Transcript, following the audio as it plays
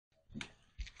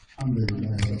الحمد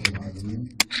لله رب العالمين،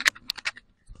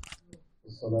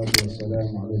 والصلاة والسلام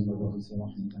على المبعوث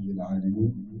رحمة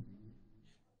للعالمين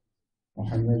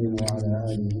محمد وعلى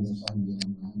آله وصحبه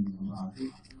أجمعين. وبعد،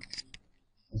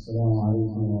 السلام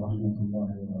عليكم ورحمة الله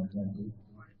وبركاته.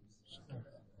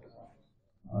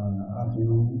 آخر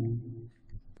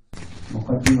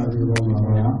مقدمة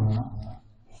ورعاه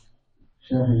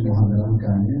شيخ المحاضرة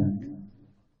كان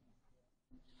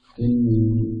إني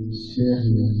الشيخ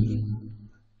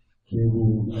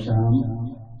كيبو شام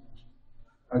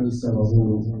هذا السبب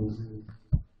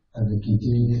هذا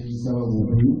كتير سبب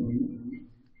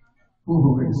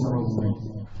هو السبب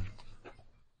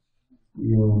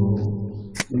يو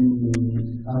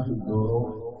إني آخر دورو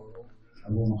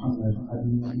أبو محمد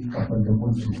علي كفر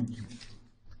دموشي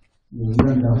يقول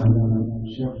لنا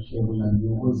الشيخ كيبو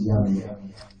نبيه زيادة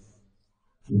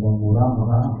إذا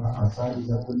مرامها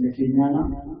أساسا كل كينيانا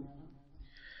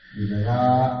إذا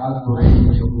أقرأ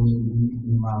يقول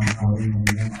إمام أولين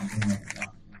من أبونا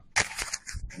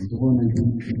تقول أنت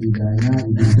بداية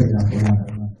إذا أقرأ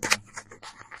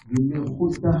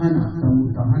يقول تهنا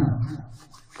تمتهنا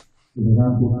إذا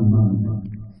أقرأ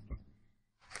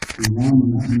إمام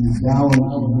دعوة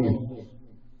الأمور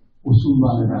أصول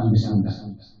على الإسلام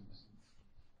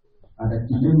ada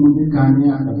kilim mudikani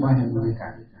ada fahim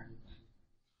mudikani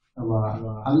wa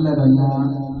Allah dana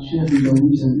Sheikh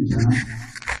Lawi sana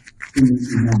ini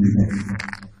sudah dibuat.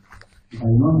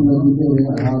 Imam Lawi itu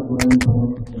adalah Quran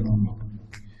Imam.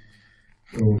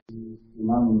 So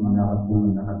Imam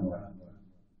mengarahkan hamba.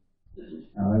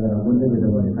 Agar boleh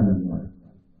berdoa dengan Allah.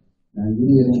 Dan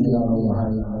jadi yang kita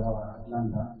wahai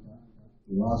Atlanta,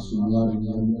 wa sunwar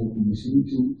yang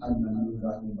musyriku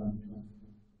al-manazah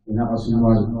ina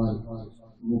asumwari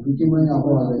mukikima ya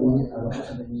kwa adani arafa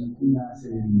adani kuna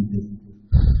sehemu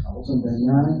hapo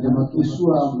ndani jamaa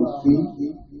kiswa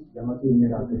mukiki jamaa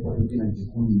kimera kwa kina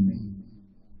jikuni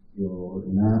yo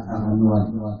ina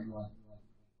anwari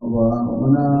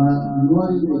wana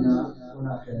nwari ina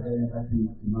khere kati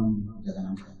imam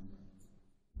jagana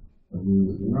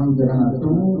imam jagana tu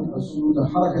usul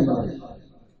haraka ndani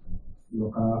yo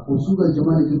ka usul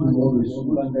jamaa kitu mmoja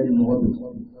usul ndani mmoja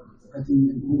kati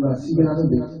kuga sigara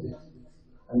de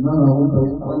almana wonto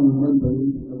ran wonto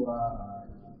wa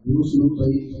yusulu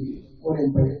tay koren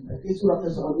tay kisura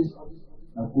tasawudi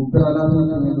na kubra la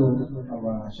na do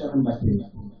wa Sheikh Bakri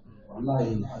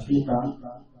wallahi hakika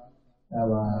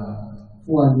wa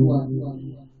fuani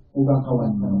uga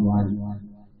kawan mwali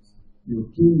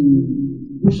yukini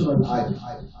bushra al-aadi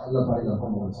Allah baraka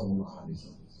Muhammad sallallahu alaihi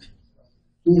wasallam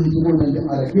hii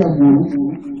tunaona arabia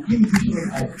mungu hii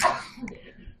bushra al-aadi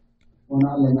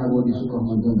wana Allah na gode su kan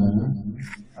manzon nan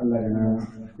Allah yana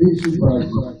bin su faraji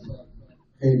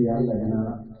khairi Allah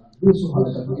yana bin su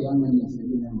halaka da annan ne sai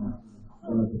nan ma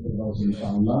wannan ta da wasu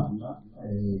insha Allah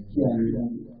kiyaye dan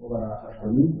wa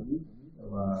akami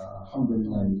wa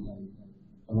alhamdulillah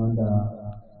kamanda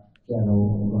kiyaye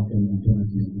wa kan mutune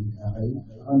ne akai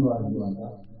an wa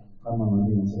da kama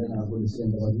wani sai na gode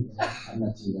sai da wani Allah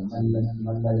ce da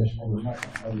Allah ya shukuru na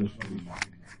Allah ya shukuru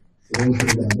Saya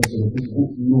sudah ada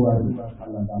sesuatu luar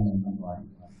Allah dalam luar.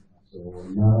 So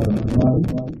luar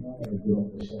itu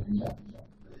sesuatu.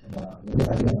 Kita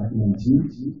ada nanti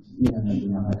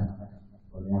ini yang ada.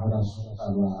 Oleh ada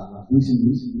Allah misi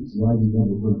wajib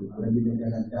betul. Kalau kita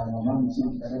akan jalan misi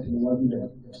kita ada wajib.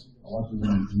 Awak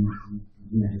nanti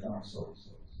ini kita masuk.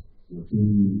 Jadi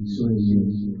sore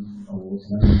ini awak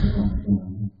selalu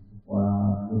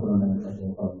wah bukan ada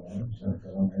kata apa. Saya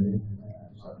kalau ada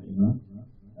satu imam.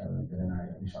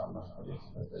 إن شاء الله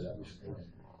لا مشكلة.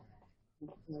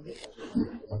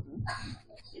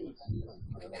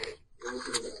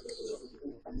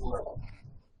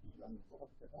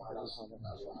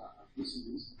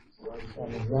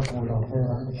 جزاكم الله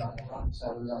خيرا.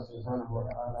 نسأل الله سبحانه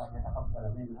وتعالى أن يتقبل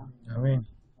منا. آمين.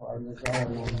 وأن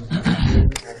يجعلنا من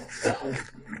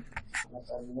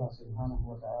نسأل الله سبحانه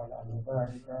وتعالى أن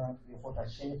يبارك في خطى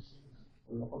الشيخ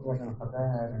كل خطوة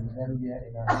خطاها من الأنبياء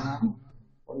إلى هنا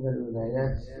وإلى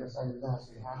الولايات. نسأل الله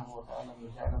سبحانه وتعالى أن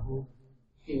يجعله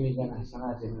في ميزان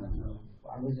حسناته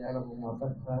وأن يجعله ما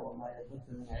بث وما يبث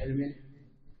من علم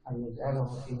أن يجعله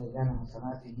في ميزان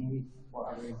حسناته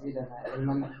وأن يزيدنا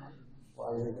علما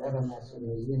وأن يجعلنا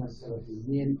سنيين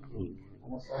السلفيين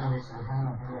ونسأله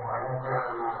سبحانه وتعالى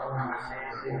أن يجعلنا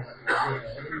سنيين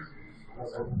العلم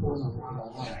ويكونه إلى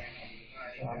نار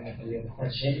وأن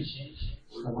يتخشى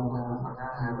كما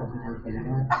هذا من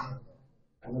الكلمات.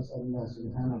 ونسأل الله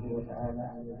سبحانه وتعالى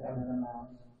أن يجعل لنا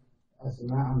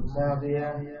أسماء صاغية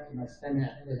نستمع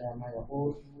إلى ما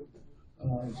يقول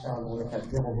إن شاء الله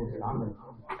ويتبعه في العمل.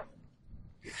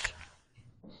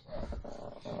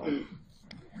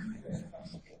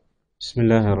 بسم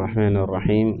الله الرحمن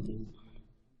الرحيم.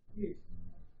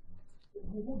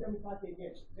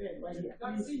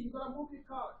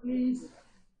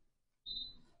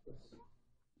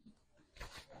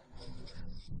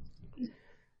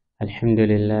 الحمد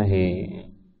لله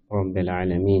رب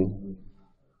العالمين،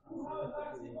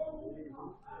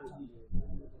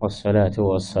 والصلاة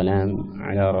والسلام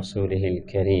على رسوله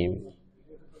الكريم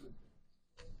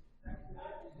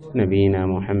نبينا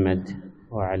محمد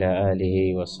وعلى آله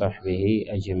وصحبه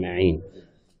أجمعين.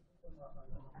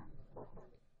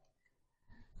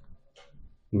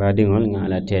 بعدين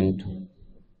على تنتو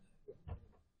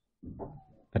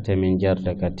أتمن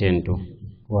جرتك تنتو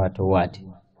واتي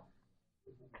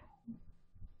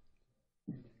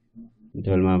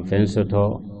دول ما فنسوتو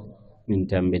من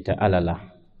تنبت ألالا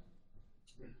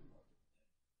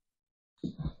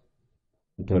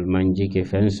دول منجيك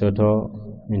فنسوتو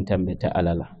من تنبت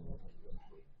ألالا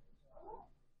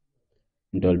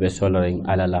dol be soloring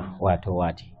alala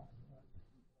wati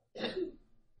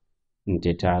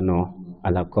ntitano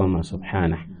ala koma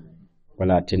subhana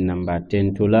wala tinnamba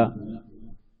tentula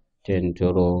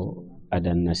tentoro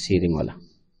adan nasiri wala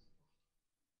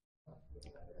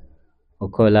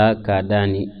okola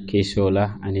kadani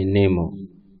kisola ani nemo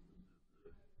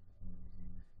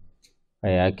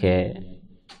ayake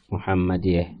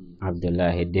muhammadiye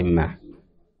abdullahi dimma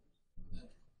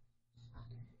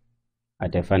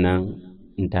atefanan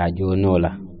ntajo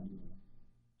nola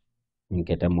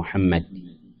nketa Muhammad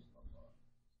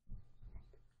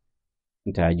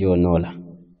ntajo nola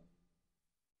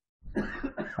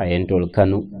ayentol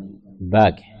kanu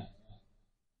bake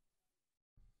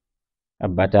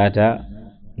abatata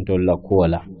ntol la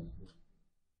kuola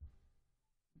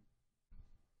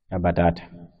abatata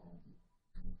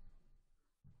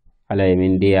ala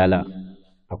min diala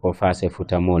ako fase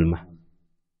futa molma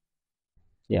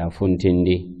ya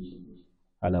funtindi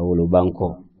ala wulu banko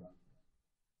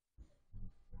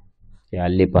ya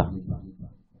lipa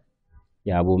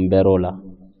ya bumberola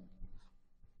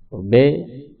be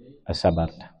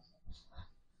asabarta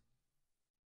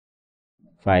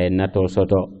faye nato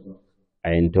soto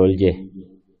ayentolje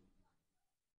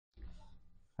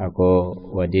ako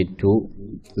wadidtu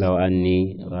law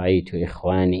anni ra'aytu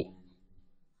ikhwani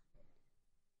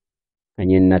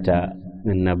anyennata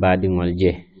nabadingol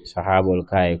je sahabol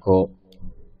kay ko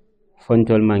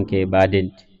fontol manke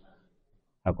badent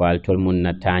ako altol mun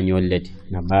na tañol leti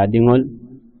na badingol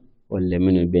wolle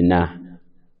minu bina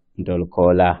ndol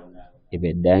kola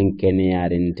ibe dankene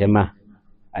yarin tema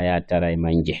aya taray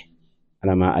manje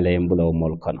alama alayem bulaw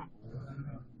mol kono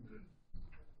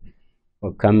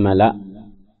o kammala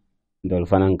ndol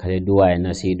fanan kale duwa e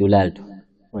nasidu lalto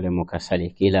wala mo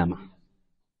kasali kilama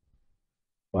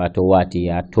wato wati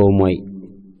ya tomoy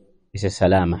isa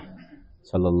salama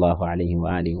sallallahu alayhi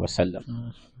wa alihi wa sallam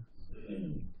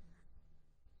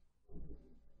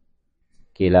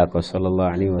kila ko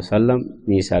sallallahu alayhi wa sallam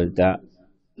misalta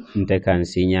nte kan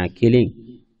sinya killing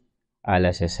ala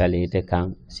se salite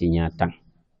kan sinya tan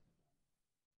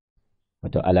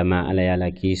wato alama ala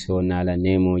yala kiso nala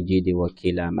nemo jidi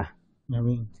wakilama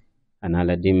amin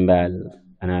anala dimbal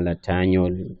anala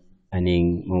tanyol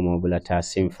anin momo bulata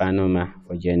simfanoma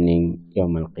fo jenning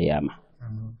yawmal qiyamah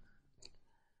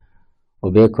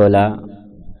وبيكولا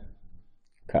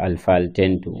كالفال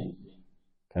تنتو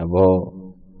كبو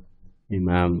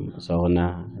إمام صغنا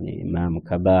يعني إمام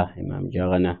كبا إمام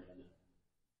جغنا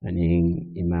يعني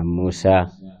إمام موسى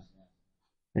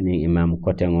يعني إمام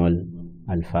كوتنغول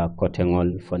الفا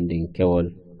كوتنغول فندين كول.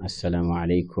 السلام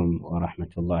عليكم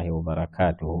ورحمة الله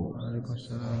وبركاته. وعليكم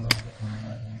السلام.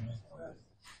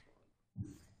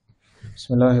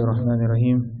 بسم الله الرحمن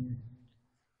الرحيم.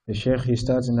 The Sheikh, he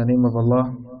starts in the name of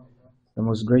Allah, the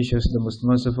most gracious, the most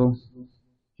merciful.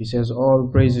 He says, all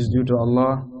praise is due to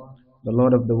Allah, the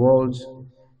Lord of the worlds.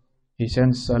 He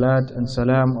sends salat and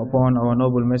salam upon our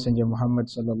noble messenger Muhammad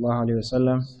sallallahu alaihi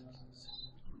wasallam,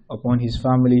 upon his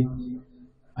family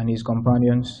and his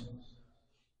companions.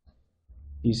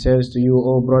 He says to you,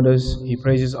 O brothers, he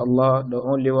praises Allah, the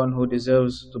only one who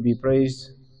deserves to be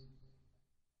praised.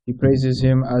 He praises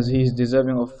him as he is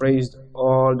deserving of praise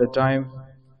all the time.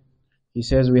 He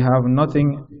says, we have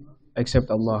nothing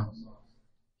except Allah.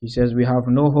 He says, we have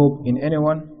no hope in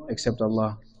anyone except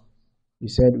Allah. He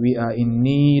said, we are in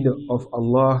need of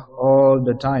Allah all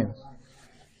the time.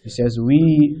 He says,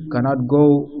 we cannot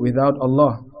go without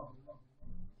Allah.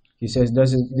 He says,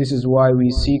 this is why we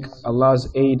seek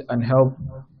Allah's aid and help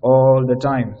all the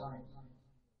time.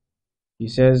 He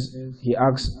says, he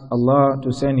asks Allah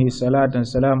to send his salat and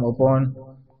salam upon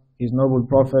his noble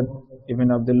Prophet,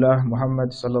 Ibn Abdullah Muhammad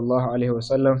sallallahu alaihi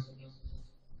wasallam.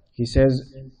 He says,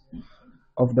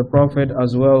 of the Prophet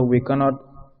as well, we cannot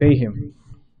pay him.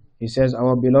 He says,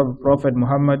 our beloved Prophet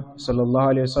Muhammad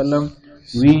sallallahu alaihi wasallam,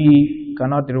 we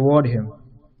cannot reward him.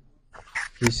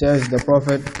 He says, the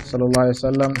Prophet sallallahu alaihi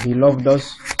wasallam, he loved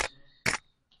us,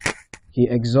 he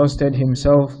exhausted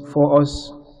himself for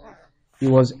us, he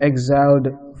was exiled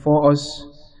for us,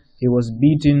 he was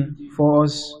beaten for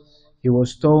us, he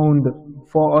was stoned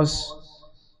for us,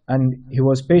 and he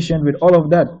was patient with all of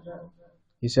that.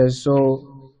 He says,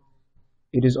 so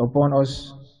it is upon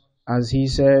us, as he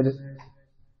said,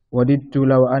 وَدِدْتُ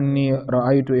لَوْ أَنِّي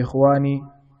رَأَيْتُ إِخْوَانِي,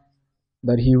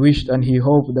 that he wished and he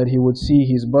hoped that he would see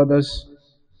his brothers.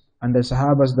 And the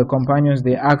Sahabas, the companions,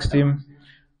 they asked him,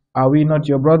 are we not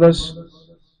your brothers?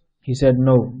 He said,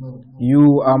 no,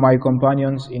 you are my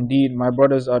companions. Indeed, my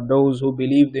brothers are those who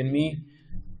believed in me,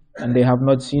 and they have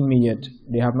not seen me yet.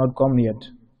 They have not come yet.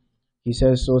 He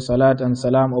says, so salat and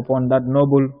salam upon that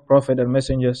noble Prophet and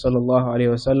Messenger sallallahu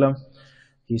alaihi wasallam.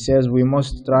 He says, we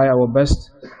must try our best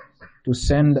to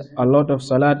send a lot of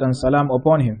salat and salam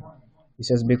upon him. He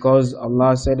says, because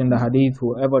Allah said in the hadith,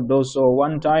 whoever does so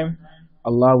one time,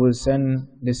 Allah will send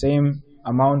the same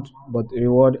amount but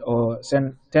reward, or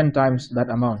send 10 times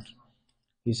that amount.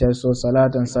 He says, so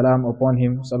salat and salam upon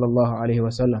him sallallahu alaihi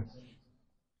wasallam.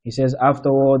 He says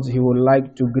afterwards he would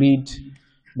like to greet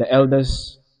the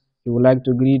elders. He would like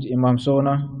to greet Imam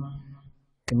Sona,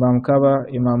 Imam Kaba,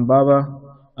 Imam Baba,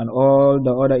 and all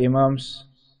the other Imams,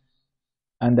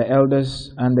 and the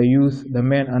elders, and the youth, the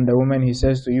men and the women. He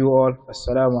says to you all,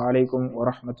 Assalamu alaikum wa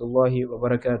rahmatullahi wa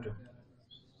barakatuh.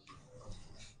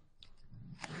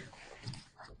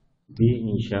 Bi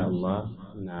inshallah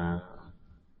na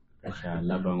kasha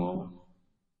labango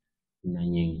na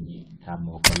nyeng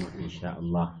tamo kono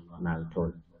inshallah na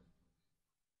tol.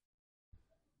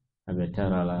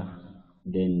 Abetarala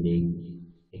dending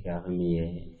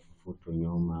ikahmiye futu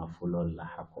nyoma fulol la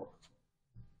hako.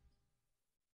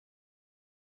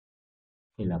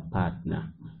 Ila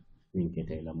partner,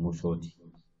 minkete ila musoti,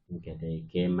 minkete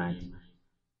kemati.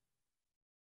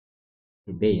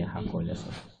 Ibeya hako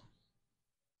leso.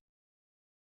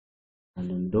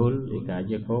 Alundol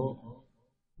ikaje ko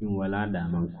in wala da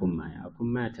man kuma ya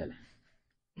kuma tale.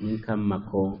 In kan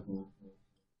mako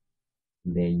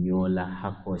be nyola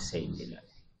hako sayndila.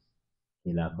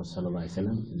 Ila ko sallallahu alaihi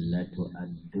wasallam la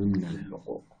tu'addunna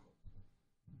al-huquq.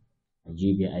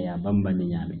 Ajibi aya bambani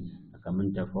nyame.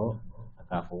 Akamunta ko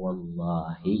akafu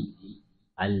wallahi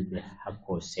albi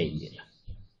hako sayndila.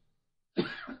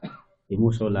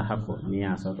 Imuso la hako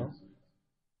niya soto.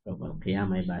 Ko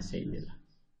qiyama iba sayndila.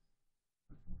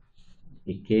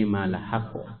 Ikema la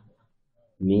hako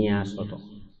niya soto.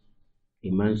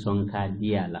 Iman sonka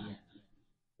diala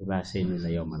iba sayndila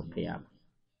yawm al-qiyama.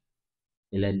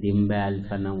 Ila dimbal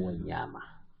fana wanyama,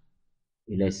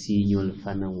 ila sinyol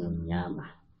fana wanyama.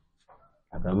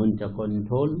 Akamunta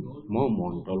kontol mo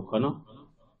tol kono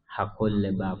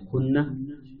hakolle ba kunna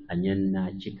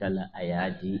anyanna chikala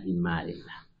ayadi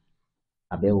imalila.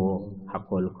 Abewo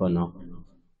hakol kono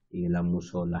ila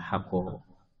muso la hako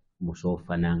muso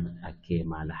fana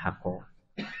akema la hako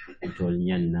tol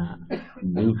nyanna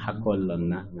min hakol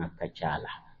lonna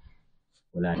ngakachala.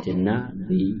 Walatinna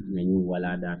bi nanyu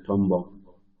walada tombo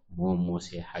mo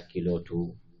se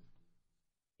hakilotu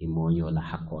imonyo la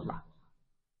hakola.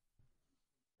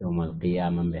 Yawmal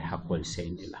qiyamah be hakol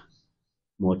sendila.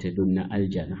 Mote dunna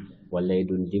aljana walla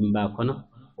dun dimba kono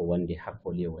o wandi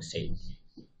hakoli o sendi.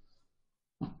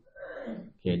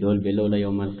 Ke dol be lola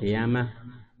yawmal qiyamah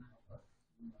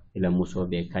ila muso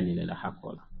be kanila la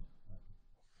hakola.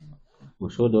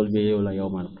 Muso dol be lola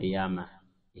yawmal qiyamah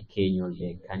e kenyol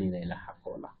be kanila la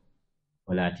hakola.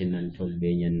 Walatin nan tol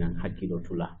be nyannan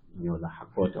hakilotula nyola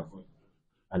hakoto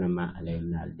alama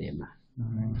alayna aldema.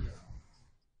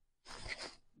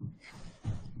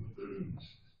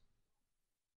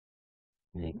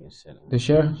 The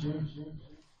Sheikh,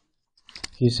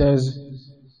 he says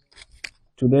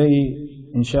today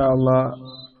inshallah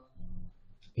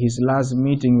his last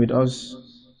meeting with us.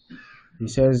 He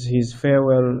says his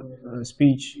farewell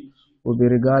speech will be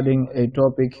regarding a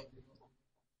topic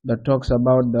that talks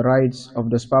about the rights of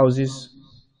the spouses.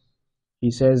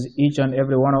 He says each and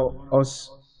every one of us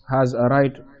has a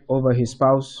right over his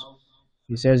spouse.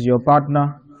 He says your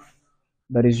partner,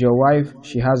 that is your wife,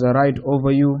 she has a right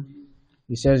over you.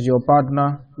 He says your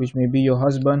partner, which may be your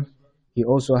husband, he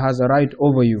also has a right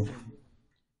over you.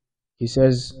 He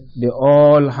says they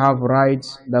all have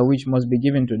rights that which must be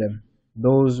given to them,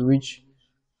 those which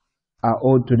are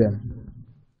owed to them.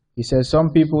 He says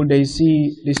some people, they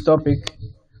see this topic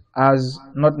as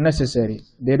not necessary.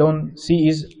 They don't see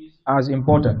it as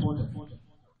important.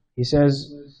 He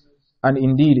says, and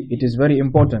indeed it is very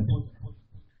important.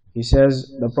 He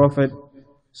says, the Prophet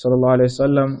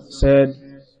ﷺ said,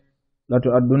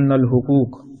 لَتُؤَدُّنَّ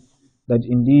الْحُقُوقِ, that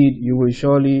indeed you will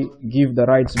surely give the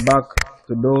rights back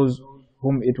to those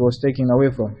whom it was taken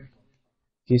away from.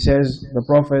 He says, the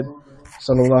Prophet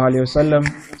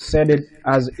ﷺ said it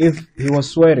as if he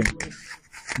was swearing,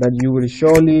 that you will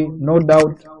surely, no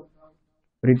doubt,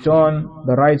 return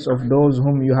the rights of those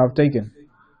whom you have taken.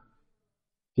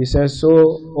 He says, so,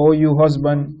 O you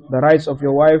husband, the rights of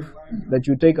your wife that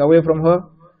you take away from her,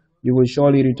 you will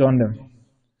surely return them.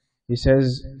 He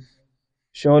says,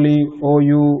 surely, O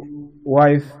you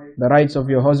wife, the rights of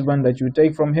your husband that you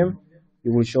take from him,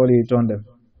 you will surely return them.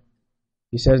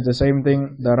 He says the same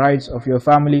thing, the rights of your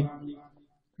family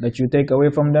that you take away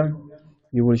from them,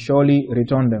 you will surely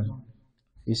return them.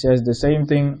 He says the same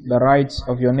thing, the rights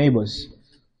of your neighbors,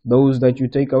 those that you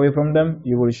take away from them,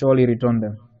 you will surely return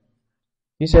them.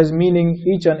 He says, meaning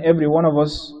each and every one of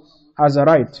us has a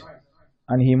right,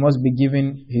 and he must be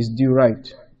given his due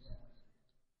right.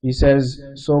 He says,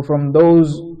 so from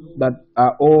those that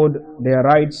are owed their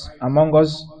rights among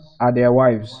us are their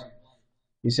wives.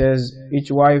 He says, each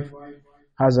wife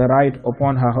has a right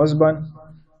upon her husband,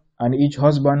 and each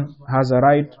husband has a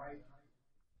right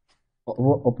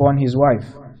upon his wife.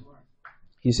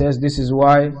 He says this is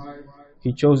why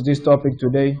he chose this topic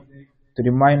today, to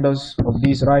remind us of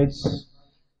these rights.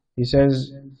 He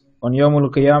says, on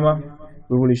Yawmul Qiyamah,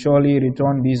 we will surely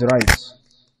return these rights.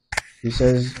 He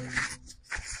says,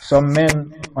 some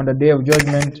men on the day of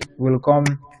judgment will come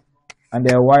and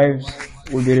their wives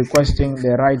will be requesting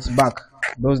their rights back,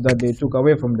 those that they took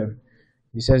away from them.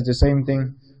 He says the same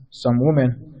thing, some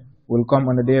women will come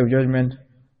on the day of judgment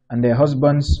and their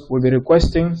husbands will be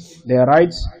requesting their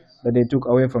rights that they took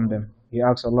away from them. He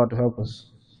asks Allah to help us.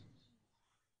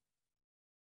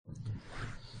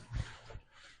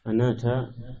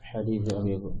 أناتا حديث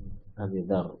أبي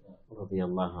ذر رضي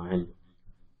الله عنه.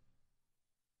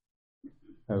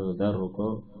 أبي ذر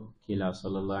كلا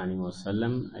صلى الله عليه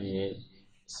وسلم أي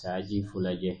ساجي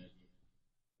فلاجه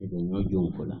إذن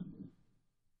يوجون فلا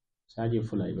ساجي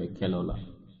فلاجه كلا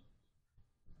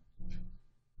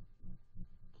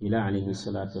كلا عليه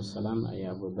الصلاة والسلام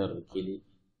أي أبو ذر كلي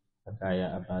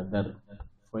فكايا أبا ذر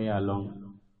فيا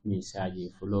لون من ساجي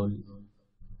فلول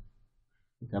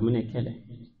kamune kele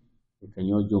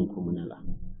kanyo jonku munala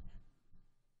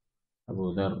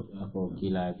Abu Dhar ako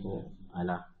kila ko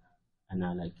ala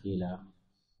anala kila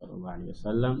sallallahu alaihi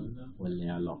wasallam wala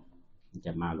yalo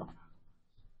jamalo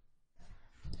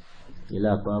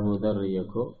kila ko Abu Dhar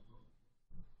yako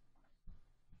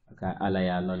aka ala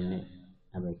yalo ne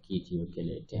aba kiti yo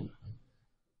kele tem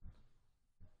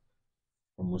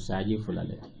ko musaji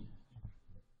fulale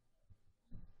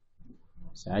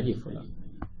saji fulale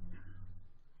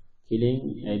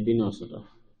killing ay bino soto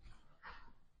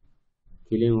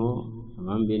killing o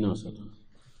amam bino soto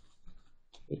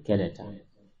e keleta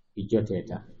e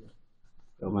joteta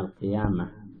yawmal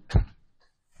qiyamah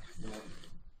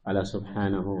ala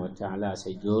subhanahu wa ta'ala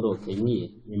se joro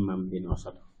kenyi mimman bino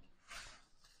soto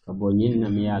kabo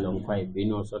nyinna mi yalon fay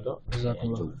bino soto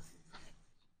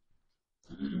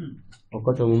o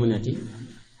koto mumunati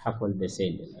hakol be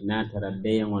sende na tara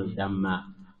deyangol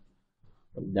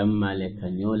damma le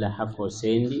kanyola hako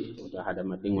sendi to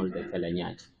hadama dingol de kala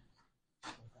nyaati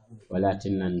wala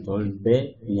tinnan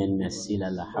tolbe nyanna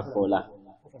sila la hakola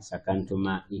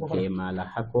sakantuma ikema la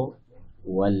hako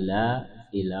wala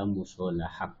ila musola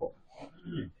hako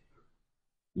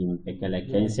yimbe kala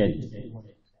kensen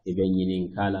ibe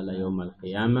nyinin kala la yawmal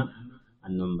qiyamah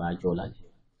annon ba jolal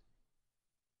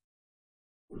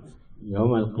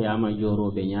yawmal qiyamah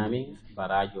joro be nyami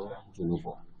barajo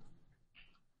junubo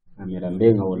amira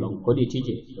mbenga wolon kodi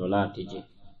tije dollar tije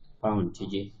pound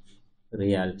tije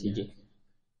real tije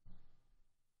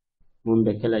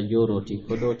mumbe kala joroti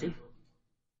kodoti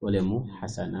wolemu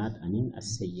hasanat anin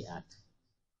as-sayyi'at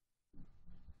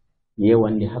ye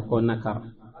wandi hakko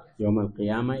nakar yawmal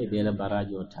qiyamah e bela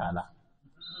barajo taala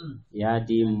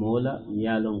yadi mola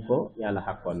yalon ko yala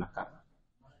hakko nakar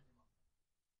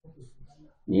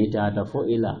ni tata fo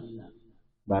ila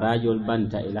barajol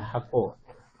banta ila hakko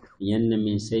yanna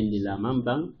min sendi la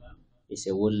mambang ise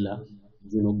wolla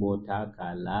junubo ta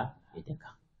kala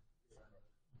edeka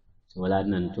so wala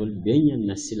nan tol benyan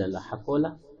nasila la hakola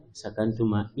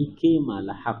sakantuma ikema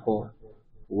la hako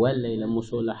wala ila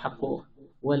musola hako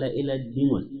wala ila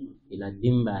dimol ila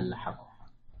dimba la hako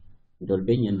dol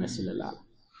benyan nasila la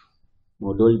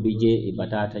modol bije e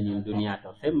batata nyum duniya to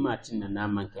femma tinna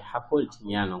namanke hakol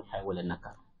tinyalon kay wala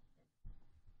nakar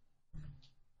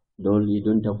doli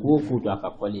don ta kuku to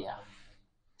aka koliya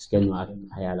skenu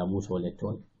hayala muso le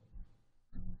ton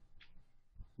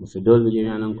muso dol bi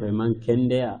nan ko man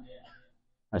kende ya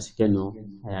askeno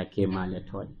aya ke male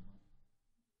tol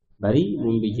bari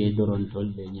mum bi je doron tol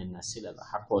be nyanna sila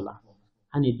hakola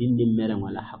hani dindin mere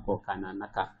wala hako kana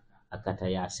naka akata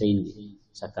ya seindi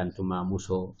sakantuma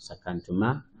muso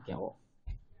sakantuma kewo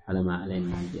alama alen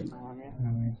manjem.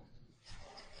 Amen.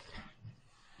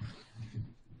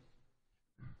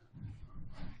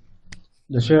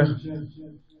 The Sheikh,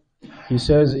 he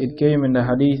says it came in the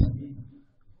hadith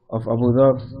of Abu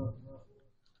Dhar.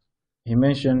 He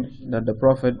mentioned that the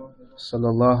Prophet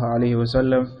sallallahu alaihi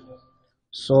wasallam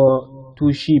saw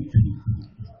two sheep.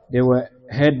 They were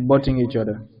head-butting each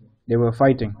other. They were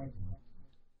fighting.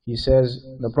 He says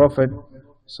the Prophet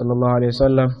sallallahu alaihi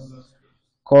wasallam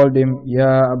called him,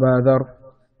 Ya Abu Dhar,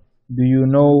 do you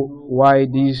know why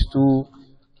these two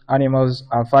animals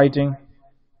are fighting?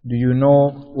 Do you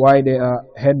know why they are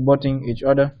head-butting each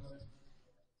other?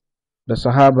 The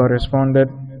Sahaba responded,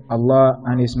 Allah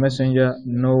and His Messenger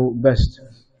know best.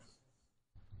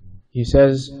 He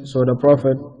says, so the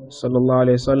Prophet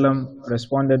ﷺ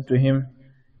responded to him,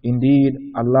 indeed,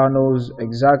 Allah knows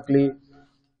exactly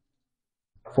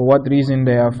for what reason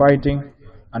they are fighting,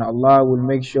 and Allah will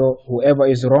make sure whoever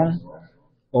is wrong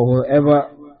or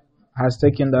whoever has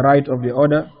taken the right of the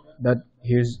other, that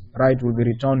his right will be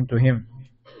returned to him.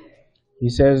 He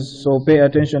says, so pay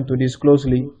attention to this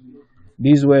closely.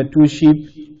 These were two sheep.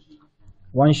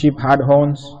 One sheep had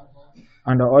horns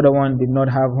and the other one did not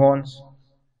have horns.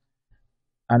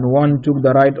 And one took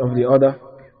the right of the other.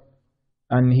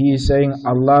 And he is saying,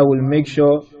 Allah will make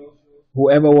sure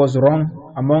whoever was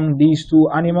wrong among these two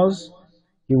animals,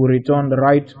 he will return the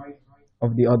right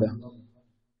of the other.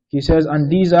 He says, and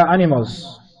these are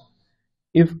animals.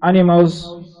 If animals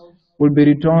will be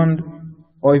returned,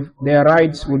 or if their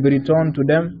rights will be returned to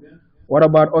them, what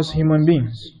about us human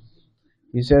beings?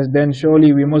 He says, then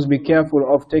surely we must be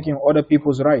careful of taking other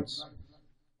people's rights.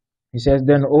 He says,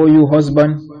 then, O you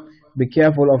husband, be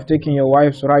careful of taking your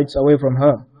wife's rights away from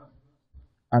her.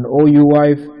 And O you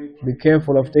wife, be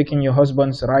careful of taking your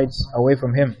husband's rights away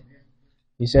from him.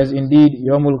 He says, indeed,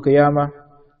 Yawmul Qiyamah,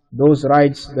 those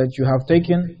rights that you have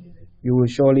taken, you will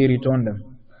surely return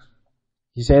them.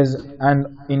 He says, and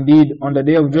indeed, on the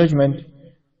day of judgment,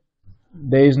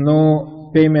 there is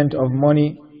no payment of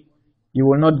money. You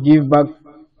will not give back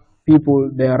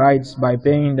people their rights by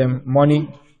paying them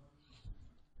money.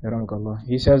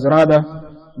 He says, rather,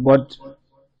 but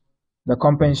the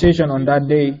compensation on that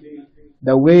day,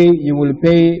 the way you will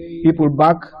pay people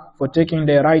back for taking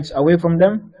their rights away from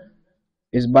them,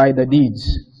 is by the deeds.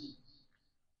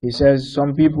 He says,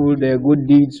 some people, their good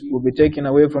deeds will be taken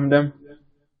away from them,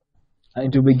 and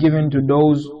it will be given to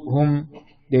those whom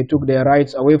they took their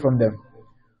rights away from them.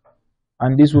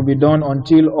 And this will be done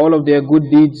until all of their good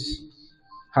deeds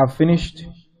have finished.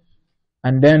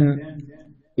 And then,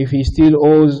 if he still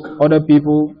owes other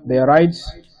people their rights,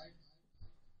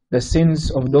 the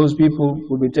sins of those people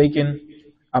will be taken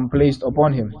and placed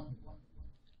upon him.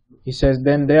 He says,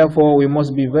 then therefore we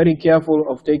must be very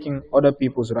careful of taking other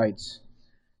people's rights.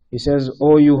 He says,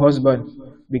 O you husband,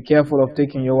 be careful of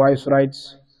taking your wife's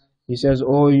rights. He says,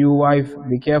 O you wife,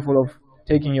 be careful of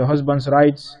taking your husband's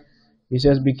rights. He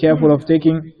says, be careful of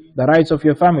taking the rights of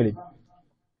your family.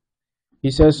 He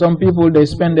says, some people, they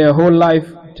spend their whole life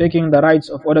taking the rights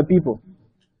of other people.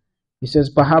 He says,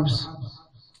 perhaps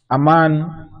a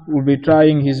man will be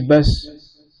trying his best,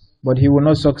 but he will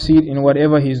not succeed in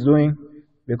whatever he is doing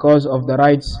because of the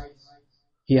rights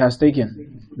he has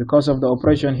taken, because of the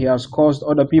oppression he has caused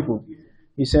other people.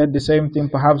 He said the same thing,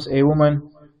 perhaps a woman,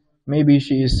 maybe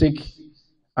she is sick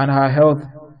and her health,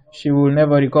 she will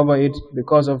never recover it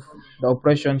because of the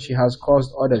oppression she has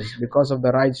caused others, because of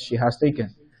the rights she has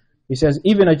taken. He says,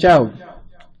 even a child,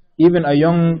 even a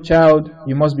young child,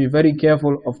 you must be very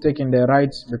careful of taking their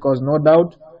rights, because no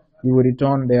doubt you will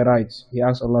return their rights. He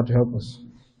asks Allah to help us.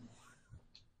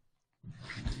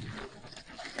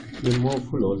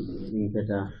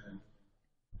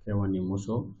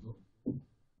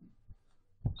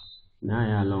 Na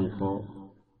ya lonko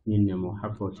ninne mo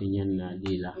hakoti nyenna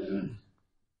dila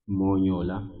mo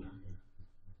nyola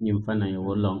nyim fana e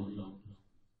wolong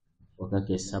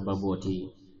wakake sababoti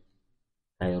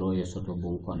kayro ye soto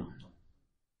bunkono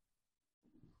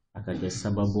akake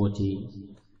sababoti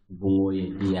bungo ye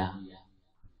dia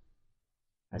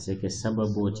aseke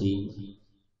sababoti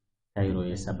kayro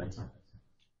ye sabati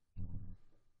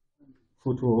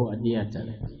futu adiyata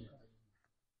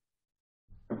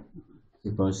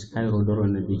because kayro doro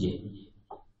na bije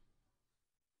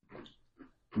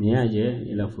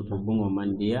niaje ila futu bungo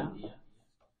mandia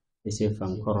ese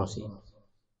fankorosi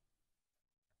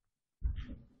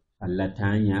Allah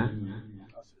tanya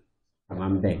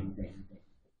amambe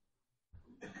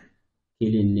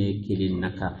kilin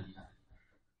nakar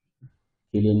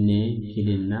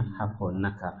kilin na hako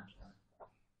nakar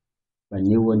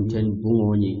banni wonten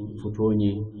bungoñi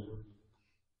futoñi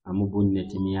amu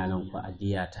bunneti mi yalon ko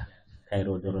adiyata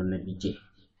kayro doron nabi je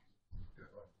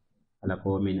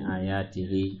alako min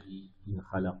ayatihi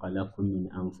khalaqa lakum min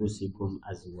anfusikum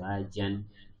azwajan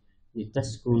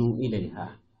litaskunu ilayha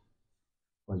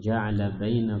wa ja'ala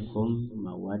bainakum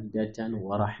mawaddatan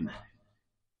wa rahmah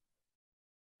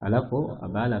alako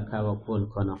abala kawa kol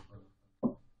kono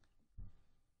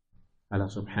Allah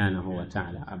subhanahu wa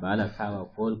ta'ala abala kawa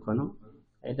kol kono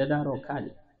ay dadaro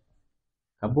kali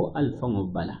kabo alfango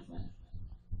bala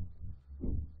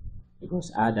because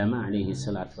Adam alayhi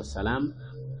salatu wassalam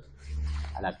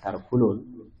ala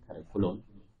tarkulon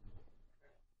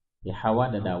ya hawa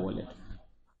da wala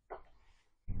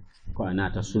ko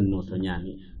anata sunno to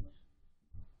nyami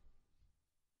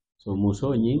so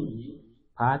muso nyin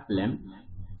patlem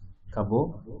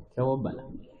kabo kewo bala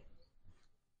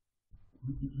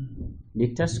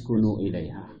litaskunu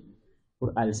ilayha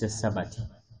pour alse sabati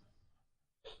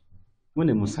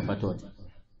mune musabatote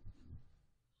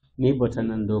ni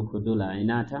botanan do ko dula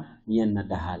inata yanna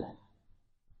dahala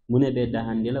mune be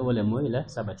dahandila wala moyla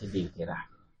sabati dinkira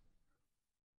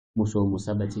muso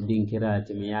musabati dinkira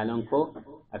timi yalan ko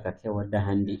aka kewa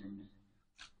dahandi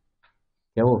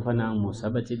kewo fana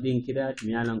musabati dinkira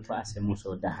timi yalan ko ase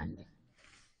muso dahandi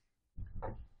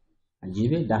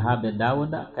ajibe dahabe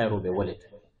dawada kayrobe waleto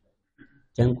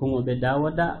tenkumo be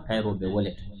dawada kayrobe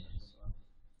waleto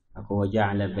ako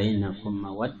waja'ala bainakum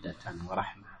mawaddatan wa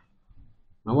rahma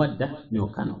mawadda no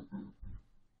kano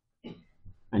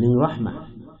anin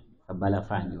rahma kabala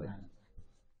fani wa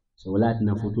so wala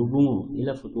na futu bungo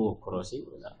ila futu krosi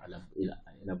wala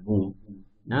ila bungo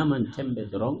naman tembe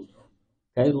dron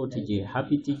kayro tije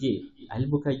happy tije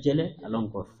albuka jele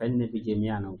alon ko fenne bije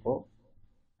miyanan ko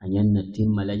anyanna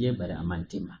timma laje bare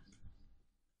amantima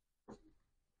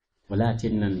wala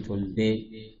tinnan tolbe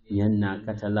yanna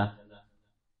katala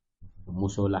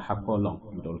musola hakolon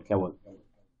dol kewol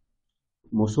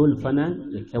musul fanan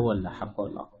le kewol la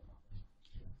hakolon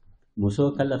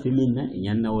muso kala fi minna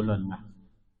yanna wolonna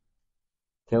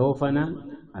kewo fanan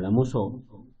ala muso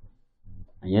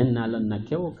yanna lonna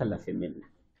kewo kala fi minna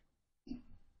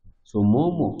so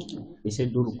momo ise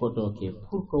dur koto ke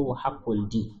pour ko hakol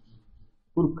di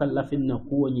pour kala finna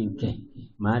kuwonin ke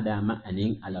madama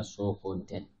anin ala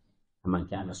sokonten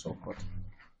amanke ala sokote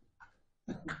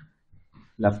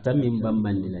lafta min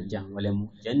bambandi la jang wala mu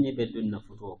janni be dunna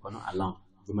futo kono alon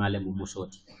jumale mu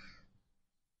musoti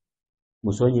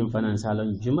musonyin fanan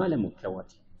salon jumale mu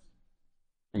kewati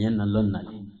anyanna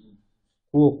lonnale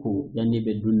koku janni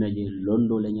be dunna je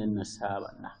londo le nyanna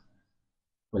sabana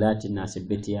walati nase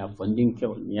betiya fondin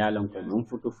kew miyalon ko non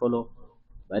futu folo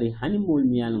bari hani mol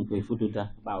miyalon ko fututa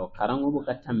bawo karango bu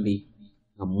katambi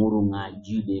ngamuru nga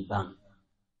jibe bang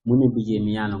mune bije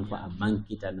miyalon ko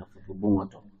abankita na futu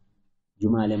bungoto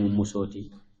jumale mu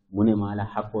musoti mune mala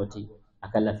hakoti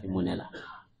akalla fi munela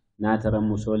natara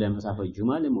musole masafa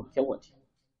jumale mu kewati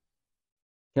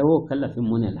kewo kala fi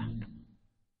munela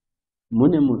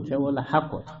mune mu kewola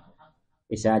hakoti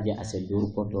isaje ase dur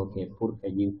ko to ke pour que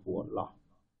nyin ko wallah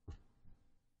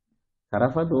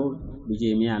karafa do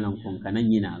bije miyalon kon kanan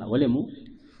nyinala wale mu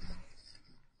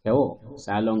kewo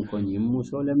salon ko nyim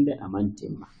musolemde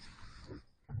amantima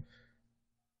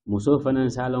muso fanan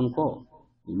salon ko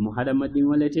mu hada madin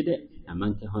walete de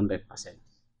amanke 100%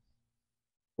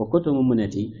 wokoto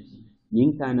mumunati nin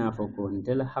kana foko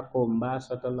ntel hakko mba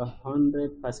sotola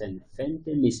 100%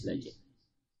 fente mislaje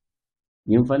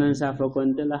nin fanan sa foko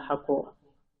ntel hakko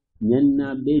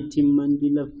nyanna be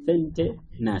timmandila fente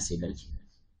nasilaje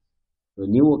to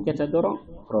ni woketa doro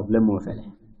problem mo fele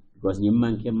because nin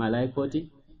manke malaikoti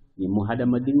ni mu hada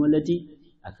madin walati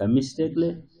aka mistake le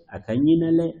aka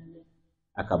nyinale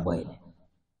aka boyle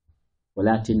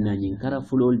walatin na nyinkara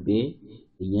fulol be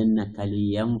yanna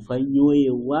kaliyam fanyoye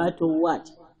wato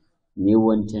wati ni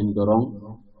wonten doron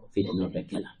fitno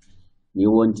bekela ni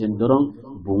wonten doron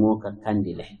bungo ka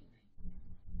kandile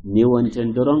ni wonten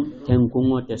doron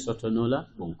tenkungo te sotonola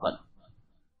bunkol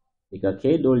ika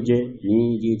ke dolje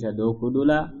ni jita do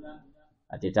kudula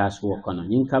ateta suwo kono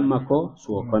nyin kamma ko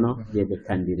suwo kono jebe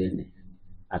kandirene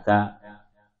aka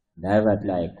davat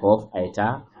la kof aita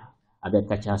abe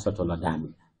kacha sotola dami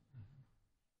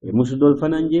musudol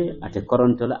fananje ate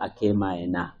korontola akema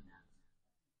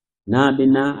na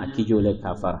bina akijole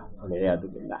kafara wal iyad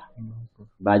billah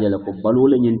bajala ko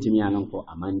balwole nyentimi yalan ko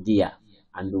amandiya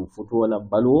andum futu wala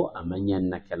balwo amanyan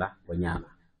nakela ko nyama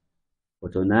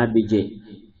wato na bije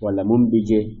wala mun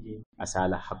bije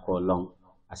asala hakko long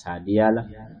asadiyala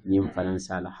nyim faran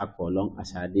sala hakko long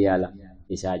asadiyala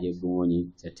isaje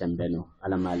bungoni se tembeno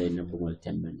ala male na bungol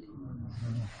tembende.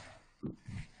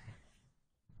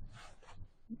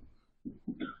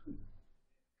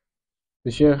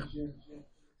 The Sheikh,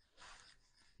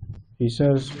 he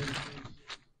says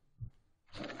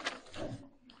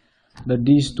that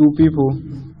these two people,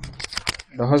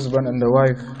 the husband and the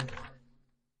wife,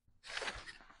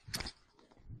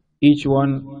 each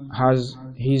one has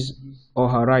his or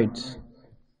her rights.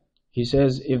 He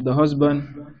says if the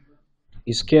husband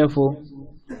is careful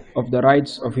of the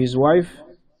rights of his wife,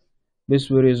 this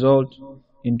will result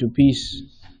into peace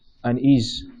and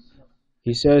ease.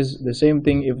 He says the same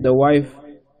thing if the wife,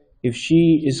 if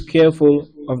she is careful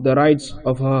of the rights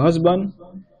of her husband,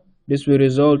 this will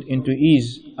result into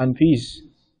ease and peace.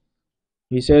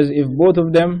 He says if both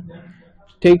of them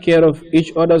take care of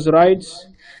each other's rights,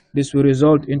 this will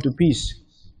result into peace.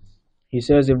 He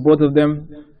says if both of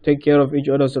them take care of each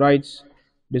other's rights,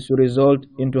 this will result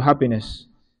into happiness.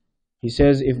 He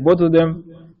says if both of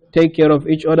them take care of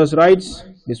each other's rights,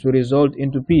 this will result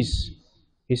into peace.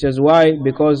 He says why?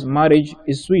 Because marriage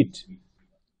is sweet.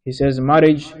 He says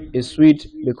marriage is sweet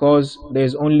because there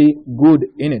is only good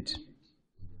in it.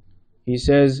 He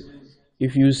says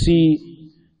if you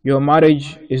see your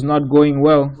marriage is not going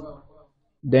well,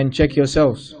 then check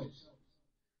yourselves.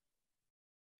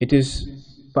 It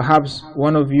is perhaps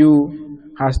one of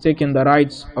you has taken the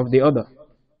rights of the other.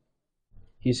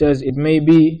 He says it may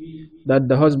be that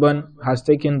the husband has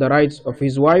taken the rights of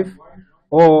his wife,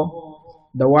 or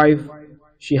the wife,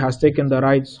 she has taken the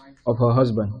rights of her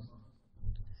husband.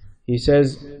 He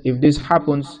says if this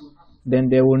happens, then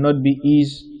there will not be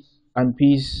ease and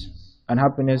peace and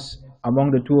happiness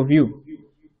among the two of you.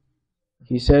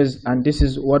 He says, and this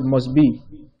is what must be.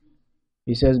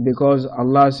 He says because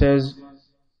Allah says,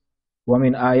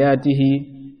 وَمِنْ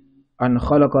آيَاتِهِ أَنْ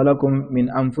خَلَقَ لَكُمْ مِنْ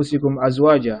أَنفُسِكُمْ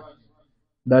أَزْوَاجًا,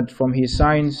 that from His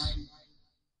signs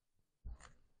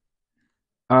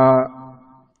are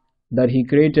that He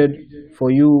created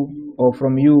for you or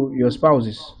from you your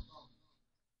spouses.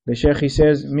 The Sheikh, he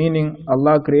says, meaning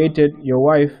Allah created your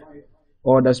wife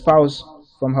or the spouse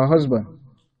from her husband.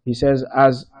 He says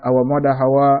as our mother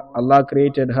Hawa, Allah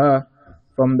created her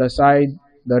from the side,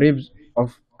 the ribs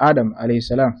of Adam alayhi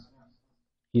salam.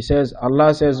 He says,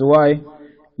 Allah says why?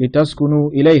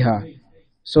 لِتَسْكُنُوا إِلَيْهَا,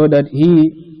 so that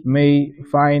He may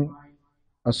find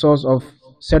a source of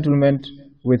settlement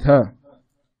with her.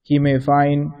 He may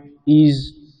find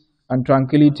ease and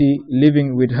tranquility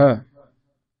living with her.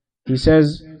 He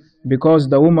says because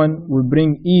the woman will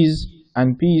bring ease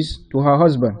and peace to her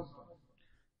husband.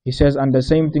 He says and the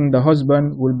same thing the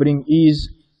husband will bring ease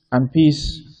and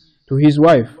peace to his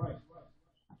wife.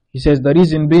 He says the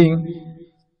reason being,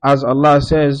 as Allah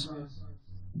says,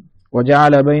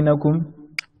 وَجَعَلَ بَيْنَكُمْ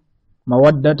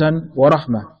مَوَدَّةً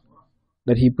وَرَحْمَةً,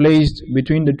 that He placed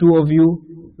between the two of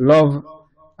you love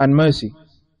and mercy.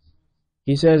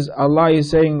 He says Allah is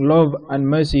saying love and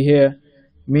mercy here,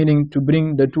 meaning to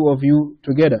bring the two of you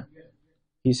together.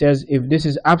 He says if this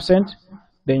is absent,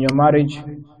 then your marriage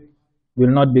will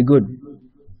not be good.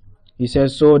 He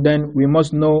says so then we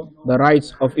must know the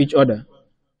rights of each other.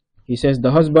 He says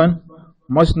the husband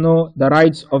must know the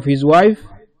rights of his wife,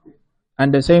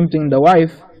 and the same thing the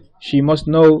wife, she must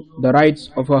know the rights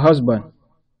of her husband.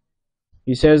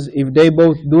 He says if they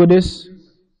both do this,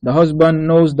 the husband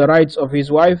knows the rights of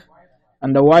his wife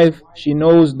and the wife, she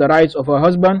knows the rights of her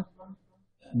husband,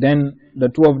 then the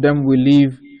two of them will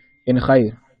live in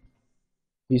khair.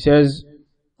 He says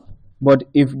but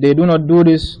if they do not do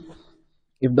this,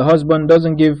 if the husband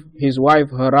doesn't give his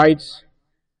wife her rights,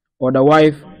 or the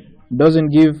wife doesn't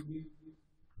give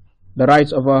the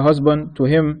rights of her husband to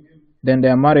him, then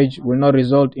their marriage will not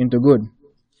result into good.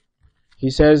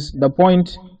 He says the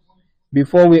point,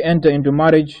 before we enter into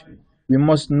marriage, we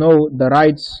must know the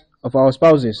rights of our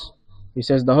spouses. He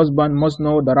says the husband must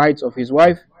know the rights of his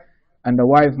wife, and the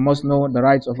wife must know the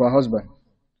rights of her husband.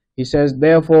 He says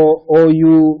therefore, all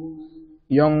you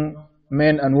young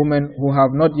men and women who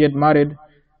have not yet married,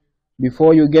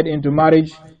 before you get into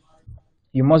marriage,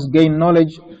 you must gain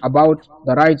knowledge about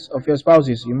the rights of your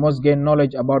spouses. You must gain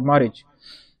knowledge about marriage.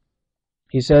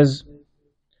 He says,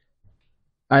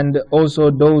 and also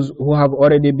those who have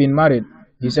already been married.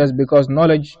 He says because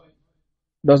knowledge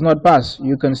does not pass.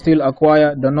 You can still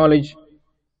acquire the knowledge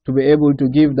to be able to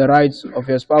give the rights of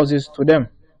your spouses to them.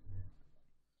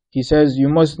 He says you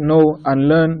must know and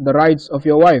learn the rights of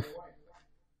your wife.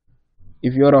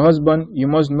 If you are a husband, you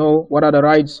must know what are the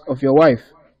rights of your wife.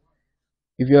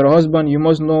 If you are a husband, you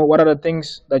must know what are the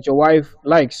things that your wife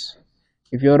likes.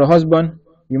 If you are a husband,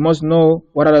 you must know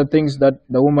what are the things that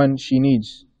the woman she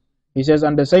needs. He says,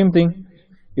 and the same thing,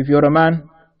 if you are a man,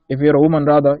 if you're a woman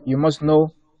rather, you must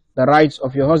know the rights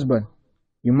of your husband.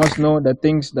 You must know the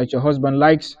things that your husband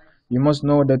likes. You must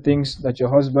know the things that your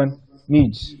husband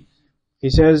needs. He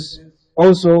says,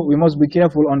 also, we must be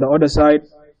careful on the other side.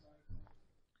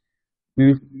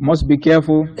 We must be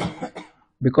careful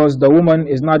because the woman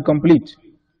is not complete.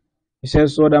 He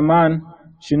says, so the man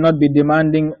should not be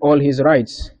demanding all his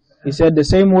rights. He said the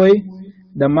same way,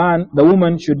 the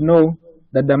woman should know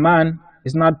that the man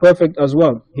is not perfect as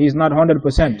well. He is not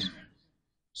 100%.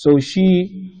 So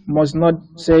she must not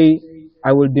say,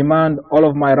 I will demand all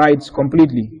of my rights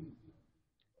completely.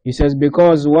 He says,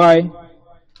 because why?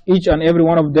 Each and every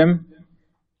one of them,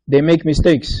 they make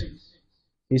mistakes.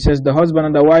 He says, the husband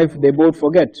and the wife, they both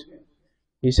forget.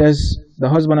 He says, the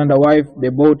husband and the wife, they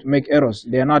both make errors.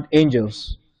 They are not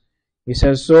angels. He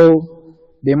says, so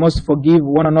they must forgive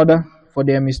one another for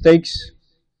their mistakes.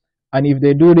 And if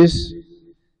they do this,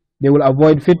 they will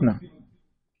avoid fitna.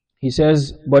 He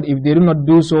says, but if they do not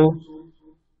do so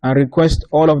and request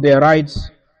all of their rights,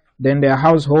 then their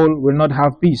household will not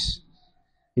have peace.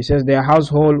 He says, their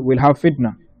household will have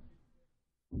fitna.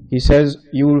 He says,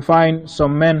 you will find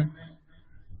some men,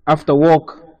 after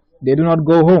work, they do not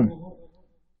go home.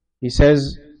 He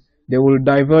says, they will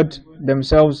divert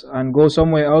themselves and go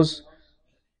somewhere else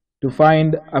to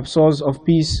find a source of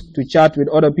peace to chat with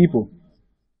other people.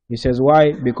 He says,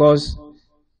 why? Because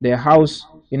in their house,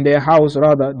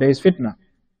 there is fitna.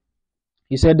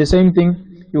 He said the same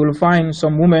thing. You will find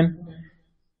some women,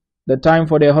 the time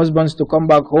for their husbands to come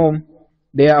back home,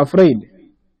 they are afraid.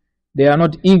 They are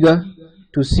not eager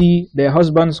to see their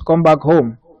husbands come back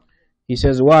home. He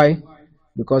says, why?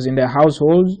 Because in their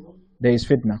households, there is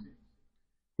fitna.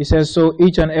 He says, so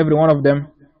each and every one of them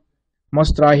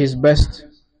must try his best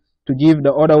to give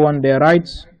the other one their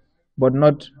rights, but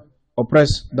not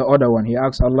oppress the other one. He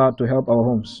asks Allah to help our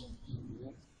homes.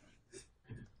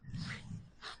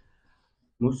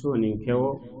 Muso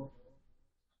ninkewo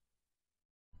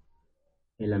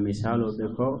ila misalo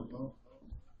beko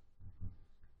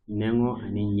nengo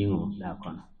ani nyingo da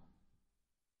kono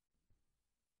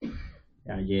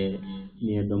yaje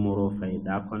ni domoro fay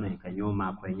da kono e kanyo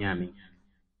ma ko nyami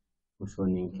muso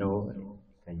ninkewo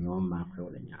kanyo ma ko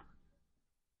le nyam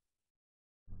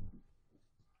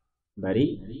bari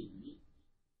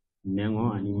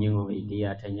nengo ani nyingo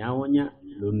idiya ta nyawonya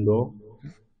lundo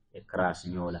e kras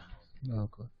nyola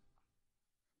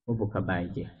o buka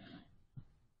baije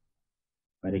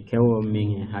bari kewo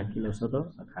min hakilo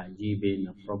soto aka jibe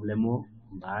na problemo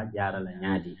ba jara la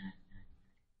nyaadi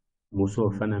muso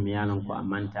fana mi yalan ko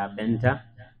amanta benta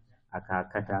aka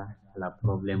kata la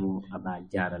problemo aba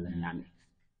jara la nyame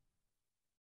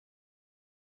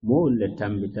mo le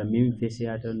tambita min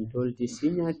fesiaton tolti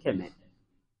sinya keme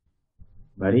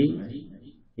bari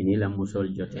inila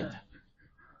musol joteta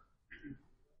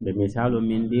be misalo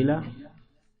min dila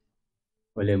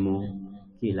olemo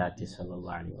kilati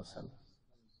sallallahu alaihi wasallam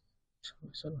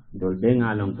dol be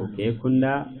ngalon ko ke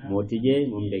kunda motije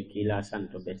mum be kila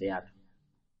santo beteyato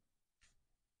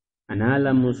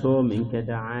anala muso min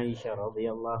kata Aisha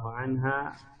radhiyallahu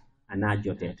anha ana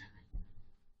joteta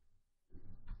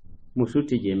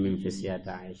musutije min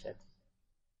fesiyata Aisha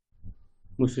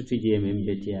musutije min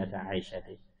betiyata Aisha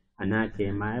ana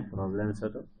ke ma problem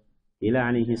soto ila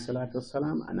alayhi salatu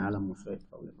wassalam anala muso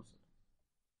problem soto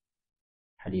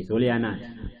hadithul yanat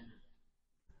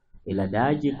ila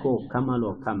daji ko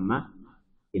kamalo kamma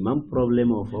imam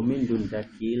problemo fo min dun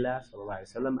dakila sallallahu alaihi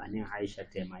wasallam ani Aisha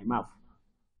tema imaf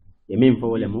yemin fo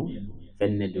wala mo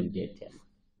fenne dun de tema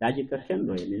daji ka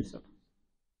kendo yemin so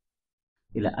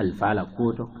ila alfala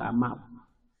koto kama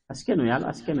askeno yalo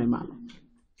askeno imam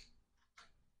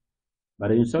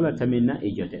bari insola taminna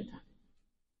ijoteta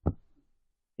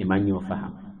imanyo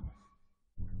faham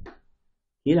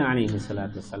ila alayhi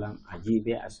salatu wassalam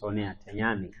ajibe asone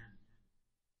atanyami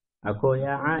ako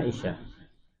ya Aisha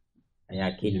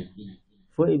ayakini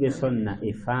fo ibe sonna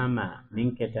ifama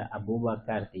minketa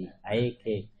Abubakar ti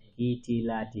ayeke kiti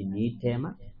lati ni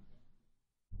tema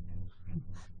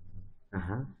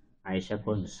Aisha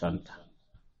kon sonta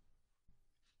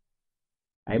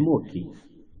ay moki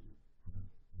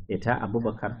eta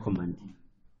Abubakar komandi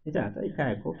ita ta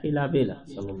kai ko kila bela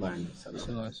sallallahu alaihi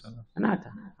wasallam anata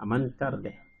aman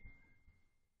tarde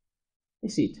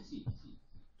isita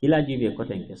kila jibe ko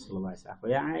tenke sallallahu alaihi wasallam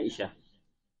ya Aisha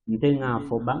ntenga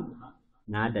fo bang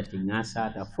nada ti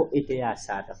ngasata fo ite ya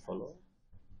sata folo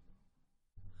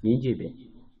ni jibe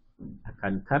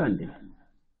akan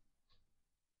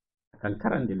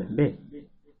karandile be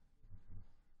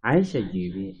Aisha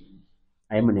jibe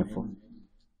ay manefo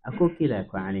ako kila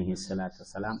ko alaihi salatu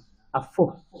wasalam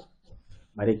afo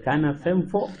marikana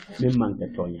femfo mimman ka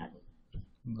tonya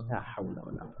la hawla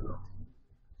wala quwwata.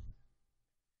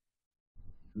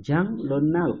 Jang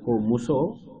lonnal ko muso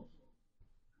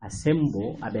a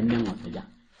sembo aɓe neŋoto jang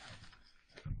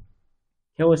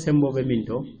kewo semboɓe min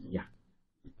to jang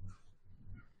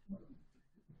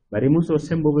bari muso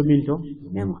semboɓe min to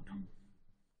neŋoto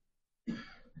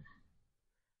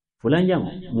fulan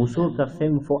jango muso ka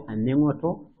feŋ fo a neŋoto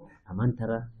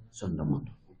amantara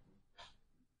sondomoto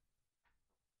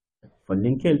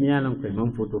fondinkel mi yalan koye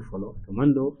man foto folo to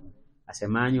man ɗo ase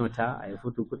mañota aye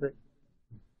foto kuta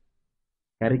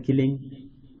kari kilin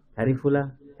kari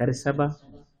fula kari saba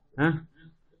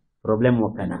problem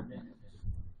wakana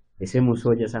ese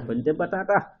musoje sako nte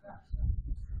batata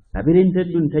tabirin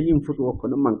teddun tajin futu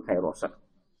wakkono man kayro sa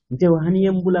nte hani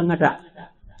yembula ngata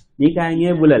ni ka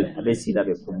ngebulal abe sida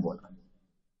be kumbola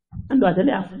ando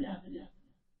atale afu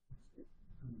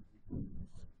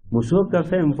muso ka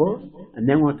femfo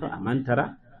nengoto amantara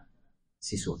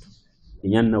sisoto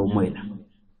nyanna umoyla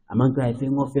amanto ay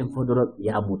fengo femfo doro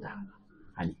ya muta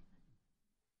hani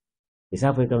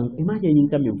isa fo kan imagine nyin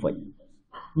kam min foy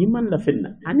yiman la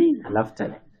fitna ani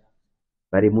alaftale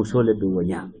bari musole do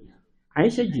wonya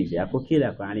aisha jibi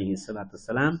akokila ko alayhi salatu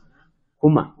wassalam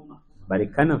kuma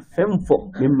bari kana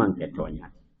femfo min manke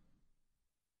tonya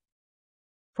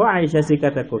fo aisha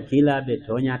sikata ko kila be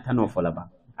tonya tano folaba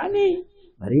ani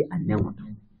bari annemoto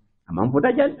amman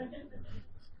futa jal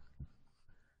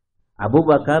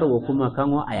abubakar wo kuma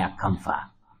kango aya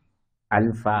kamfa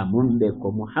alfa mumbe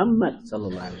ko muhammad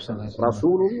sallallahu alaihi wasallam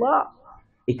rasulullah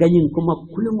ikanyin kuma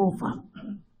kulmo fam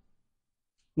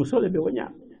musole be wonya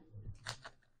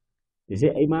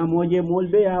ise imamoje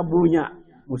molbe ya bunya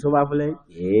musoba fule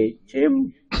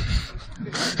chim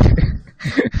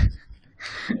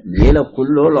yela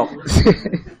kullolo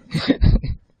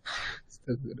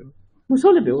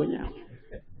musole be wonya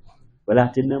wala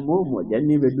tinna mo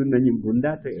janni be dunna nyim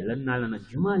bunda to elan nala na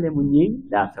jumale mun yin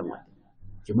da fama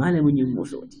jumale mun yin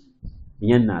musoti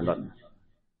nyanna lon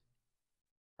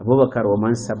abubakar wa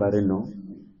man sabarino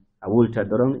awulta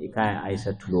doron ikaya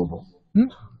aisha tulobo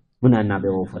muna nabe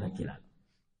wo fala kila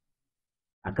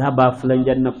aka ba fulan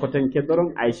janna kotan ke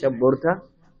doron aisha borta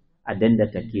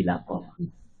adenda takila ko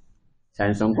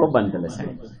san son ko bandala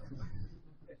sai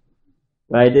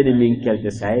wayde ni min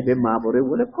kelte sai be mabore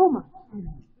wala koma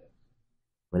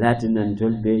wala tinan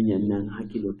tolbe nyannan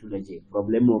hakilo tulaje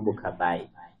problem mo buka bay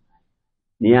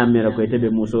ni amira ko tebe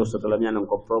muso sotola nyanan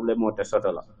ko problem mo te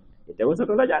sotola ite wo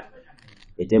sotola jat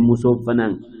ite muso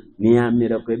fanan ni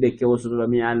amira ko be ke wo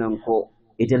sotola mi alan ko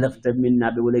ite lafta min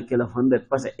nabe wala kala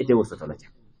 100% ite wo sotola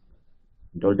jat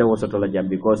ndol te wo sotola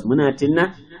jat because muna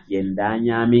tinna yenda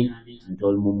nyami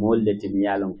ndol mu molle tim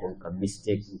yalan ko ka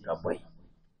mistake ka boy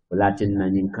wala tinna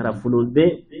nyin kara fulul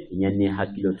be nyanni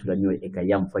hakilo tula nyoy e ka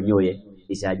yam fa nyoye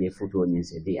isaje futo nyin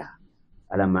se dia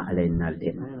alama alayna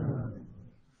aldema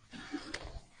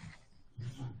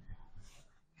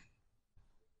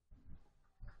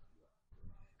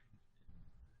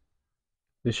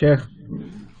the Sheikh,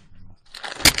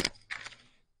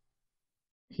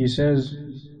 he says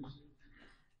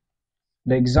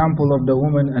the example of the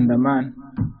woman and the man,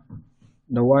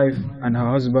 the wife and her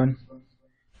husband,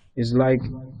 is like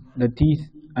the teeth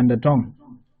and the tongue.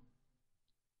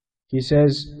 He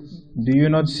says, do you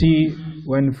not see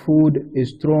when food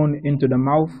is thrown into the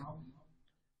mouth,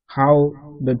 how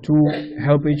the two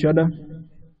help each other?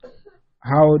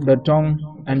 How the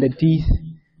tongue and the teeth,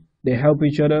 they help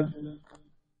each other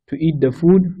to eat the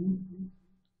food?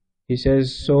 He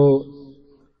says, so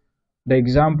the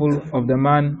example of the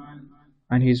man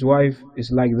and his wife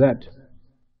is like that.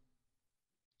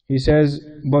 He says,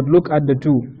 but look at the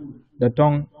two, the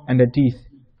tongue and the teeth.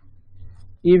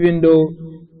 Even though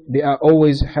they are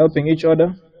always helping each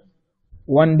other,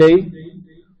 one day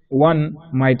one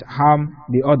might harm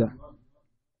the other.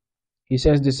 He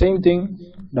says the same thing,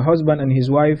 the husband and his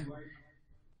wife,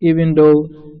 even though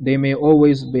they may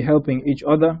always be helping each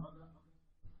other,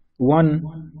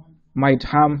 one might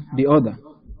harm the other.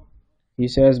 He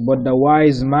says, but the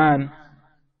wise man,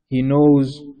 he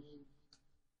knows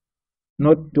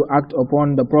not to act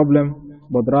upon the problem,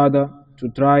 but rather to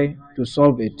try to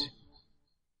solve it.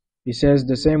 He says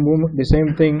the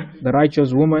same thing, the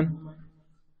righteous woman,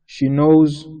 she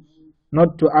knows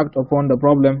not to act upon the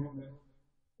problem,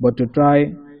 but to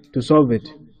try to solve it.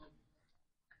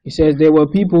 He says there were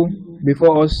people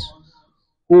before us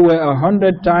who were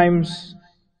 100 times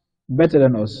better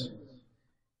than us.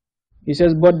 He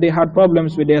says, but they had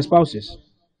problems with their spouses.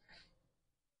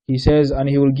 He says, and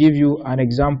he will give you an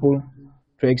example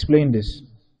to explain this.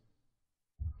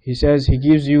 He says, he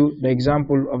gives you the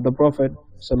example of the Prophet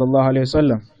sallallahu alaihi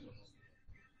wasallam.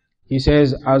 He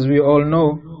says, as we all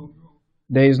know,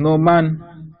 there is no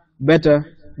man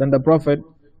better than the Prophet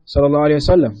sallallahu alaihi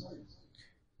wasallam?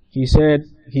 He said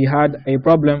he had a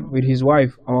problem with his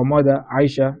wife, our mother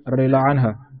Aisha radiallahu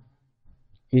anha.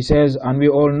 He says, and we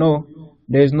all know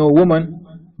there is no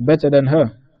woman better than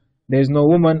her. There is no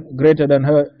woman greater than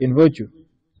her in virtue.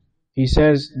 He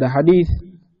says the hadith,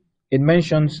 it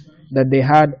mentions that they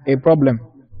had a problem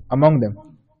among them.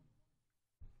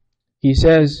 He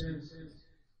says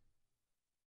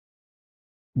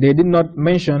they did not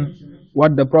mention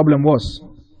what the problem was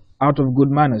out of good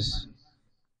manners.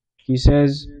 He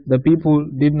says the people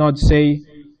did not say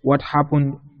what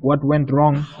happened, what went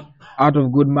wrong out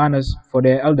of good manners for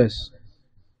their elders.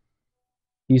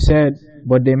 He said,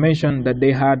 but they mentioned that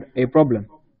they had a problem.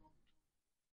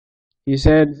 He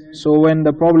said, so when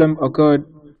the problem occurred,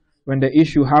 when the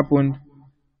issue happened,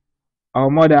 our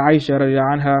mother Aisha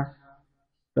radiallahu anha,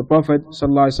 the Prophet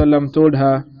sallallahu alaihi wasallam told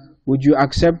her, would you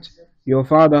accept your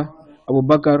father Abu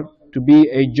Bakr to be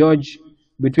a judge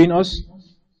between us?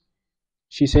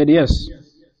 She said yes.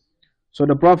 So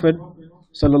the Prophet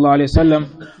sallallahu alaihi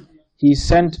wasallam, he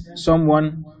sent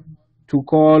someone to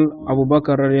call Abu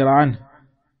Bakr radiallahu anhu.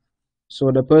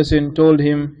 So the person told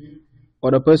him,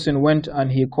 or the person went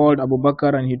and he called Abu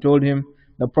Bakr and he told him,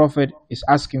 the Prophet is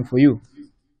asking for you.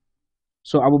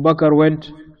 So Abu Bakr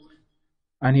went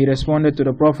and he responded to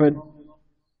the Prophet.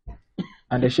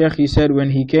 And the Sheikh, he said, when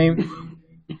he came,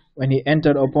 when he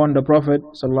entered upon the Prophet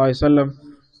sallallahu alaihi wasallam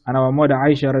and our mother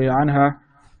Aisha radiallahu anha,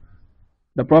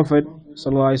 the Prophet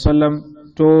sallallahu alaihi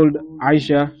wasallam told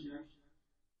Aisha,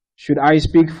 should I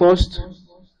speak first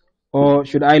or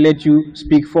should I let you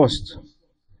speak first?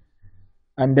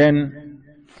 And then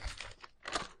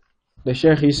the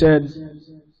Sheikh, he said,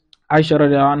 Aisha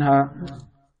radiallahu anha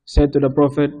said to the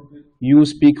Prophet, you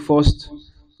speak first,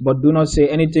 but do not say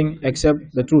anything except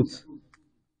the truth.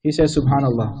 He says,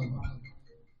 Subhanallah.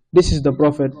 This is the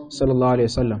Prophet sallallahu alaihi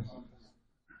wasallam.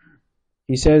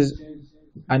 He says,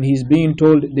 and he's being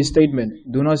told this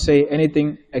statement, do not say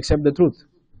anything except the truth.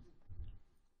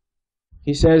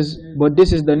 He says, but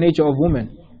this is the nature of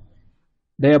women.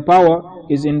 Their power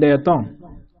is in their tongue.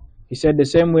 He said the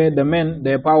same way the men,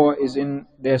 their power is in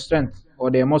their strength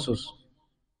or their muscles.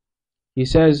 He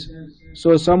says,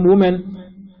 so some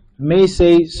women may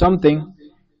say something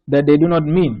that they do not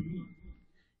mean.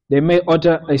 They may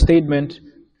utter a statement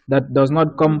that does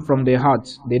not come from their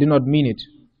hearts. They do not mean it.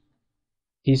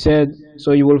 He said,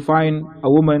 so you will find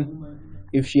a woman,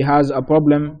 if she has a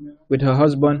problem with her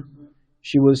husband,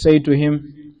 she will say to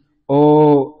him,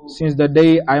 oh, since the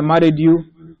day I married you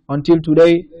until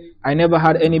today, I never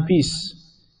had any peace.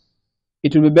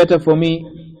 It will be better for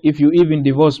me if you even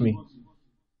divorce me.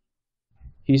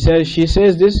 He says, she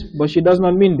says this, but she does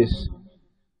not mean this.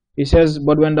 He says,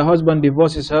 but when the husband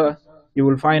divorces her, you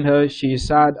will find her, she is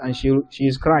sad and she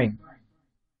is crying.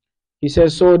 He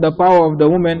says, so the power of the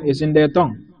woman is in their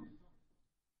tongue.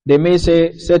 They may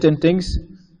say certain things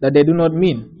that they do not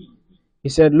mean. He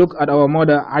said, look at our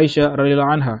mother Aisha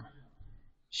radiallahu anha.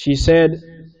 She said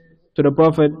to the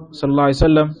Prophet sallallahu alaihi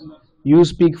wasallam, you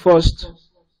speak first,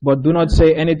 but do not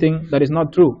say anything that is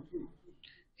not true.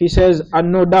 He says,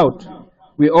 and no doubt,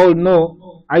 we all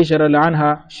know Aisha radiallahu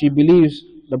anha, she believes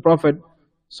the Prophet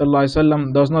sallallahu alaihi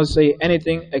wasallam does not say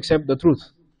anything except the truth.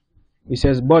 He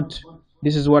says, but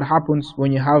this is what happens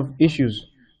when you have issues.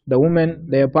 The women,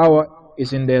 their power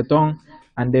is in their tongue,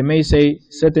 and they may say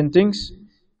certain things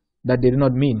that they do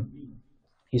not mean.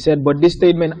 He said, but this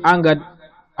statement angered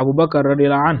Abu Bakr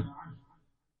radiallahu anhu.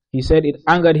 He said it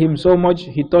angered him so much,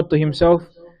 he thought to himself,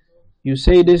 you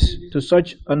say this to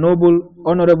such a noble,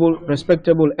 honorable,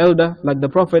 respectable elder like the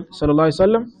Prophet sallallahu alaihi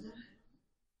wasallam?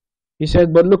 He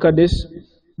said, but look at this.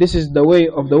 This is the way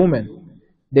of the women.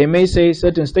 They may say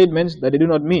certain statements that they do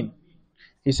not mean.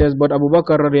 He says, but Abu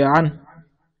Bakr radiallahu anhu,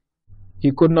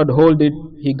 he could not hold it.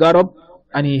 He got up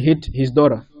and he hit his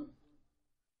daughter.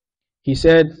 He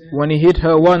said when he hit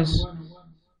her once,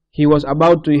 he was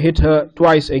about to hit her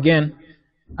twice again,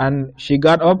 and she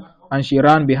got up and she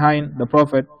ran behind the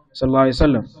Prophet sallallahu alaihi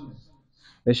wasallam.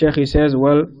 The Sheikh, he says,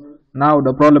 well, now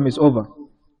the problem is over,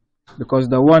 because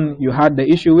the one you had the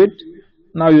issue with,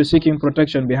 now you're seeking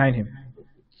protection behind him.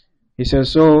 He says,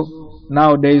 so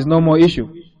now there is no more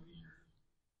issue.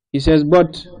 He says,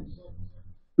 but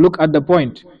look at the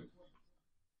point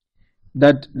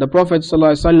that the Prophet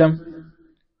sallallahu alaihi wasallam,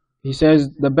 he says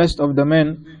the best of the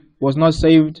men was not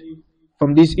saved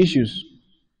from these issues.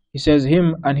 He says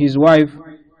him and his wife,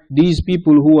 these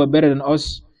people who were better than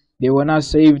us, they were not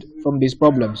saved from these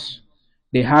problems.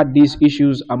 They had these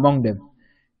issues among them.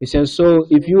 He says, so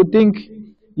if you think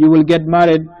you will get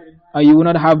married and you will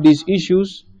not have these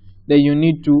issues, then you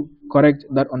need to correct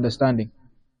that understanding.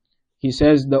 He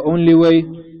says the only way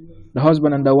the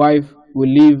husband and the wife will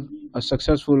live a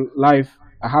successful life,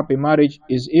 a happy marriage,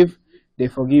 is if they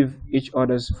forgive each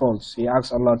other's faults. He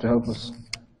asks Allah to help us.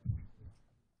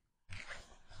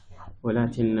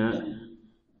 walatinna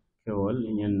kewol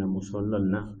ñanna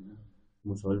musollonna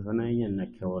musol fana ñanna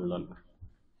kewollonna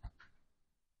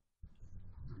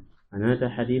anata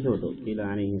hadithu do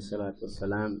kila alayhi salatu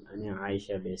wassalam ani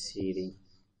aisha be siri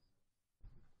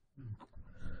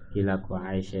kila ko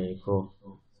aisha ko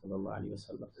sallallahu alaihi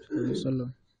wasallam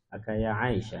aka ya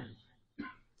aisha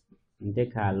nde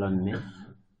ka lonne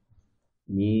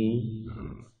ni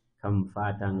kam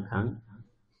fatan kan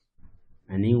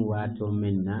ani wato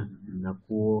minna na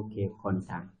kuwo ke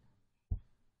kontan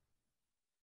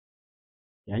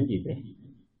yanji be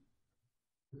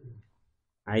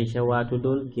aisha wato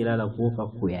dol kila la ko ka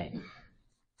kuyay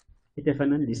ite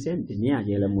fanan di sente ni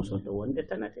aje la musoto wonde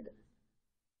tanate de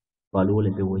walu wala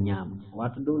be wonyam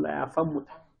wato dol ya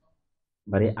famuta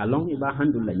bare along iba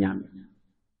handul la nyam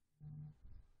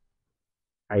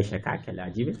aisha ka kala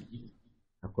jibe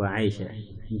ako aisha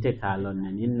nte kalon ne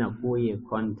ninna ko ye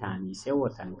kontani se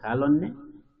wotan kalon ne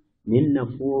ninna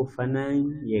ko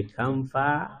fanan ye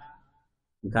kamfa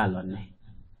kalon ne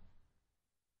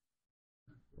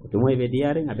to moy be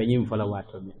diare ngabe nyim fola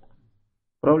wato mi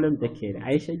problem te kere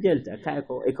aisha jelta kay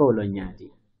ko e ko lo nyaati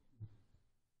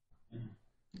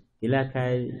ila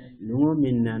kay lungo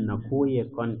minna na ko ye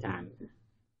kontan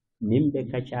nimbe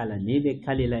kachala nibe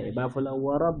kalila e ba fola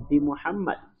wa rabbi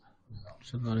muhammad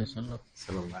sallallahu alaihi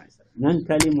wasallam nan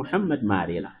kali muhammad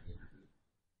marila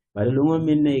bari lungo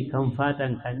minne kam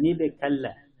fatan kanibe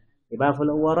kalla e ba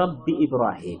fola wa rabbi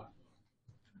ibrahim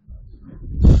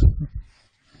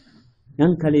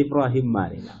nan kali ibrahim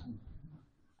marila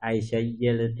aisha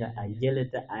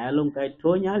jelata ayalon kay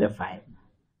tonya le fay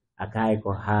akay ko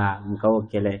ha ngaw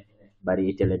kele bari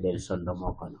itele del sondo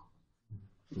mokono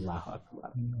allahu akbar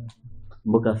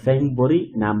buka fem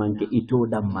bori na manke ito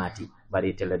dammati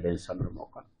bari tele del sonno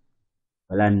mokon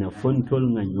wala na fontol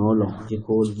nga nyolo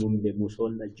jikol mumbe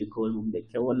musol la jikol mumbe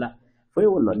kewola foy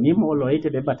wollo ni mo lo ite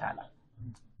be batala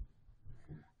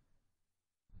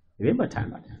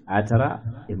atara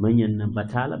e manyan na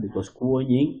batala because ko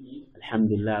nyin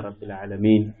alhamdulillah rabbil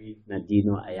alamin na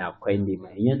dino aya koyndi ma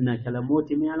yanna kala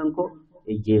moti mi alan ko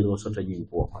e jero soto nyin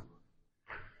ko kon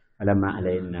alama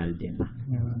alayna aldema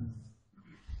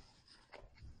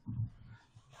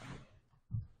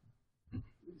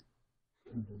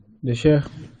The Sheikh,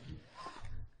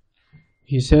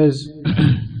 he says,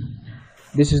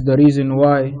 this is the reason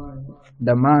why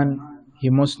the man,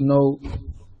 he must know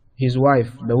his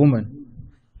wife, the woman.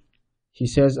 He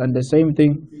says, and the same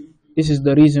thing, this is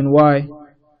the reason why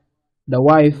the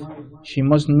wife, she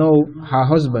must know her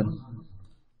husband.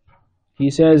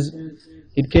 He says,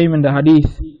 it came in the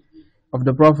hadith of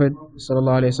the Prophet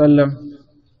ﷺ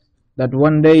that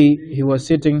one day he was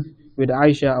sitting with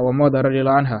Aisha, our mother,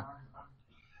 radiallahu anha,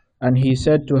 and he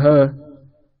said to her,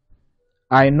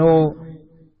 I know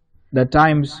the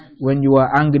times when you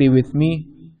are angry with me,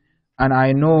 and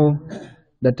I know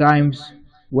the times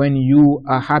when you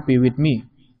are happy with me.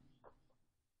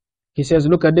 He says,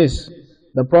 look at this.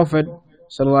 The Prophet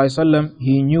ﷺ,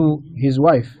 he knew his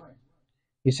wife.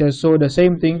 He says, so the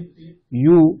same thing,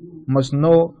 you must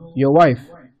know your wife.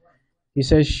 He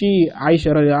says, she,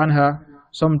 Aisha radiallahu anha,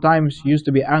 sometimes used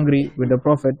to be angry with the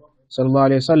Prophet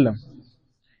ﷺ.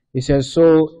 He says,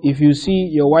 so if you see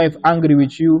your wife angry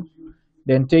with you,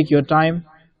 then take your time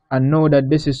and know that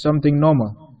this is something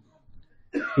normal.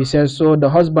 He says, so the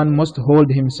husband must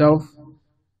hold himself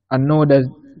and know that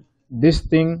this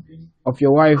thing of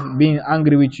your wife being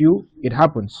angry with you, it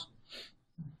happens.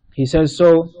 He says,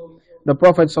 so the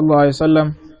Prophet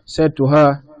ﷺ said to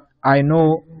her, I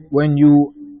know when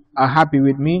you are happy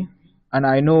with me, and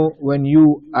I know when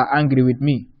you are angry with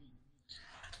me.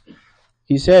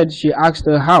 He said, she asked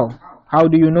her, how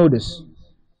do you know this?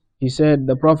 He said,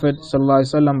 the Prophet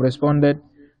ﷺ responded,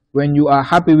 when you are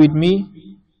happy with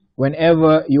me,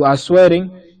 whenever you are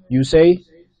swearing, you say,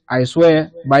 I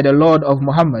swear by the Lord of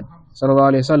Muhammad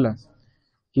ﷺ.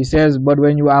 He says, but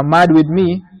when you are mad with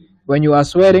me, when you are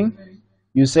swearing,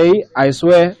 you say, I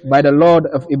swear by the Lord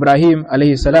of Ibrahim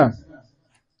alayhi salam.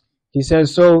 He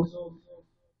says, so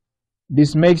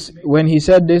this makes, when he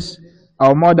said this,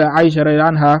 our mother Aisha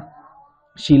radiallahu anha,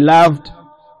 she laughed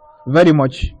very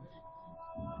much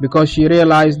because she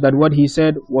realized that what he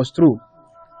said was true.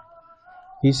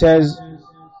 He says,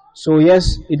 so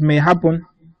yes, it may happen.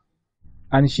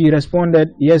 And she responded,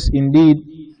 yes, indeed,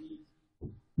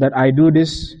 that I do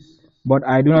this, but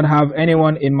I do not have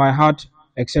anyone in my heart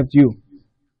except you.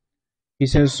 He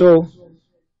says, so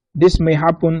this may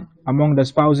happen among the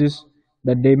spouses,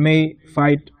 that they may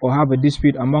fight or have a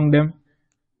dispute among them,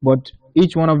 but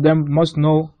each one of them must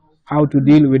know how to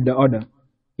deal with the other.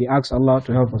 He asks Allah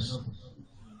to help us.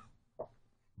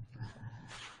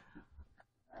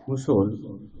 Musul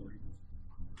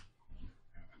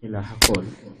ila hakol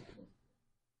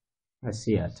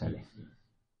asiyatale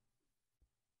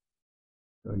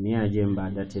dunia jemba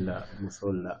datila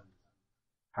musolla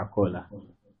hakola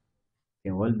e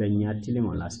wolbe nyatili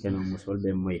mo laskeno musolbe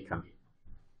moykan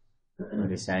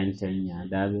risainte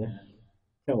nyaadabe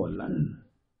ke wala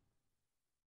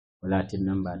walatin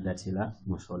namba datila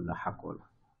musolla hakola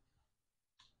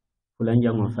fulan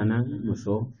jango fanan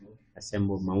muso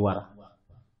asembo mawara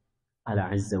ala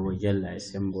azza wa jalla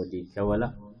asembo di kawala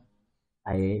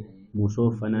ay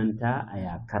muso fananta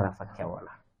aya karafa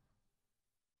kawala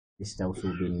استوصوا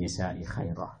بالنساء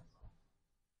خيرا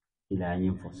إلى أن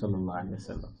ينفع صلى الله عليه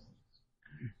وسلم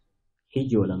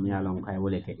هجو لم يعلم كي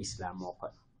ولك إسلام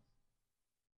وقت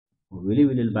وولي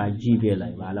الباجي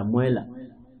بيلا على مويلا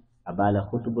أبالا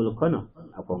خطب الكنا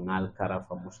أكو نال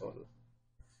كرافة مصول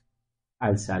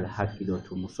ألسال حكي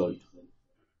دوتو مصول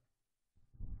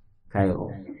كايرو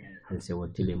هل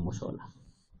سوتلي مصول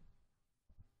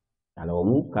على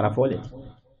ومو كرافولتي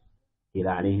إلى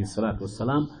عليه الصلاة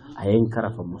والسلام أين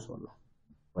كرف المصلى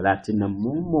ولكن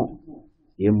مومو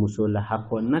يمصلى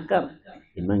حق النكر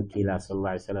لمن كلا صلى الله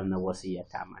عليه وسلم وصية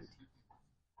عمل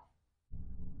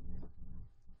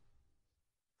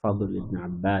فضل ابن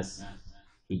عباس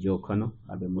يجو كانوا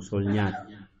أبي مصل نيات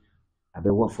أبي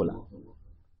وفلا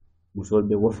مصل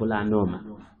بوفلا نوما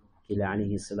كلا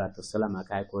عليه الصلاة والسلام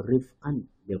أكايكو رفقا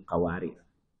بالقوارير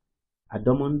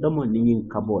أدمون دمون نين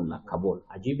كابول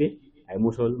عجيبه ay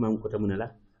musol man ko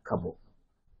tamunala kabo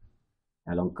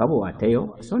alon kabo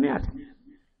ateyo soneata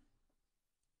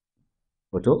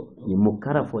oto ni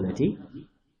mukara folati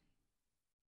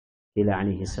ila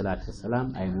alayhi salatu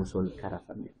wassalam ay musol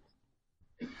karafa min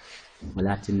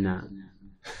walatinna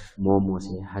momo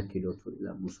se hakilo to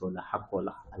ila musol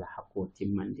hakola ala hakko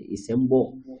timmande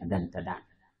isembo dan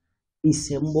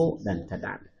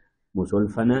tadan musol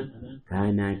fana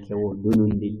kana kewo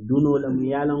dunundi dunolam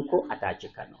yalan ko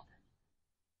ataci kano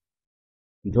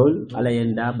dol ala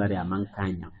yenda bari aman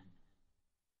kanya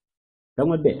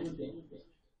tamobe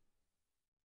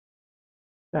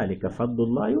dalika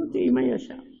fadlullah yuti man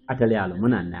yasha atali ala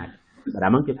munanna bara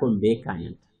man ke kon be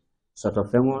kanya soto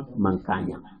fengo man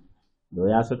kanya do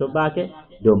ya soto bake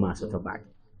do ma soto bake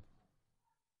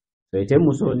so ite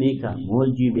musonika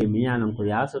molji be miyanan ko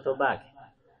ya soto bake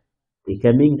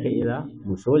ikaminka ila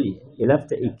musoli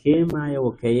ilafta ikema ya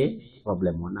wakaye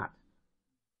problem onat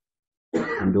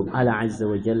عندهم الله عز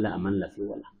وجل أمن لا في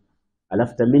ولا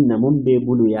ألفت منا من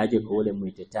بيبلو ياجك ولا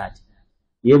ميتتات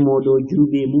يمودو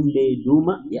جوبي من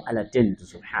بيدوما يا على تند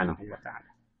سبحانه وتعالى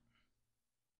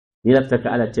يلفتك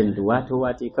على تند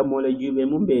واتي كم ولا جوبي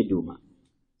من بيدوما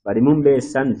bari mun be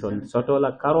santon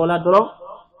sotola karola dro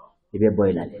ibe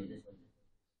boylale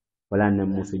wala na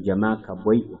musu jama ka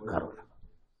boy karola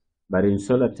bari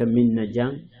solata minna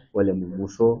jang wala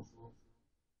muso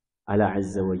ala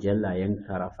azza wa jalla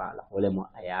yankarafa ala wala mu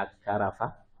ayakarafa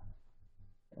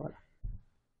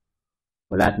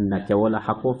wala na ke wala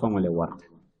hako fa wala warta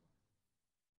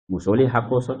musoli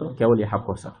hako soto ke wala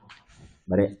hako soto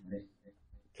bare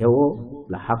kewo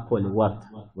la hako li warta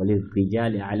wala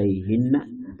rijali alayhinna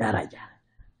daraja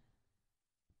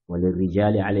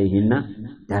وللرجال عليهن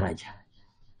درجة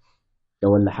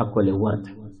كول حق لورد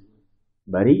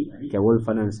بري كول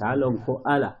فنان سالون كو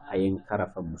ألا أين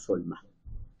كرف مسلمة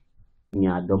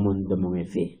نيا دمون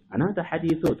فيه أنا هذا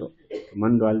حديثه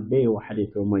من دو البي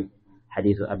وحديثه مي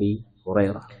حديث أبي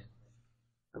هريرة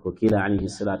أقول كلا عليه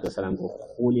الصلاة والسلام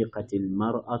خلقت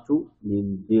المرأة من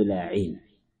ضلع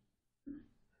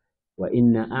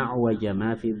وإن أعوج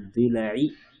ما في الضلع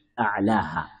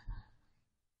أعلاها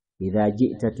إذا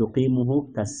جئت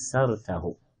تقيمه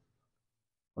كسرته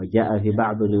وجاء في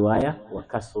بعض الرواية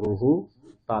وكسره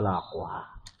طلاقها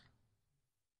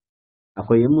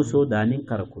أكو يمسو دانين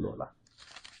كاركولولا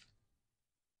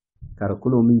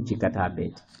كاركولو من چكتا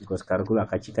بيت because كاركولو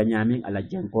أكا چكا نيامين على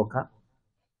جنكوكا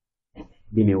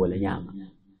بمي ولا نياما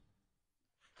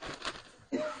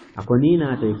أكو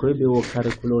نينا تيكوي بيو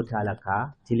كاركولو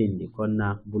تالكا تلين دي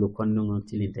كنا بلو كنو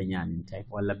تلين تنيامين تاي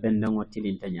ولا بندنو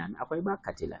تلين تنيامين أكو يبا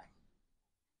كتلا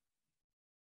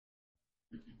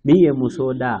miye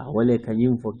musoda wale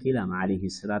kanyin fo kila ma alayhi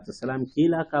salatu wassalam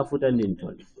kila ka futan din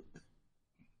tol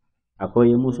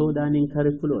akoy musoda nin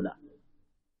karikulola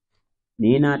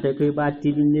ni na ta koy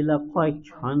batidin la coach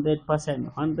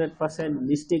 100%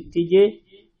 mistake tije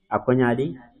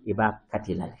akonyadi iba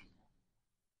katilale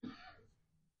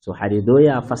so hadi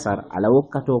doya fasar ala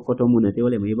wakato koto munate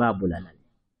wale mai ba bulala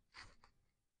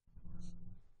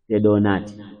e do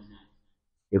naati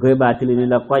e koye ɓa tilini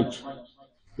la koc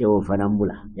e o fanan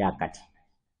bula ya kati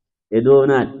e do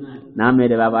naati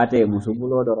namede ɓa ɓate e musu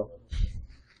bulodoro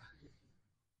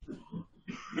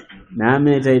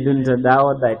namede tay dunta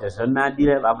dawoda ite sonna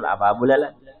dile ɓa bulala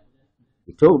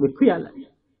to ɓe kuyala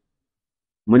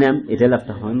munem ite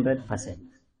lafta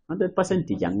 100%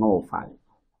 tijang ngawo faale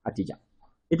atijang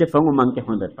ite fango manke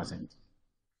 100%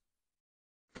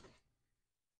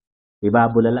 iba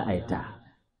bulala ayta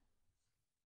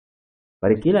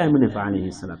bari kila mun fa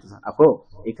alayhi salatu wasallam ako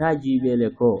ikaji bele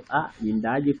ko min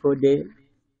daji ko de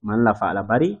man la faala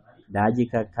bari daji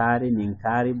ka kari nin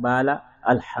kari bala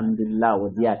alhamdulillah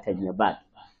wadiya tanya bal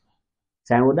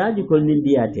sai wadaji ko nin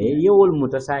diyate yewol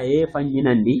mutasa e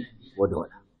fanyinandi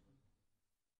wodola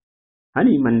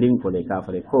hani mandin ko le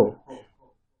kafare ko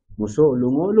muso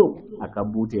lungolu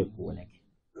akabute ko leke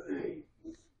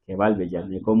kebal be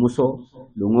janne ko muso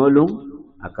lungolu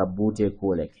akabute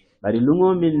ko leke bari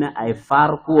lungo minna ay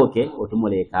far ko ke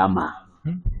otumole kama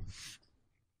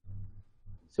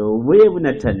so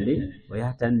webuna tandi o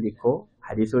ya tandi ko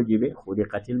hadiso jibe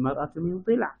khuliqatil mar'atu min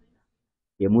dhila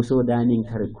e muso danin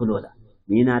kare kuloda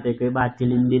mina te ko ba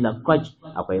tilindi la koj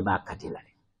akoy ba katila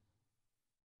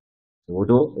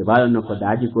wodo e balon ko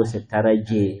daji ko se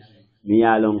taraje mi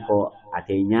yalon ko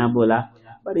ate nyabola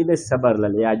bari be sabar la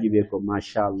yajibe ko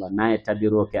mashallah nae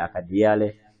tabiroke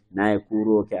akadiyale nae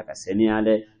kuroke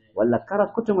akaseniale walla kara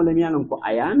koto mo mi yalon ko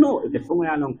ayano e fungo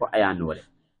yalon ko ayano le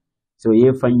so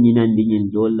ye fanyinandi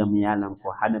nyin dolla mi yalon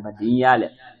ko hanaba din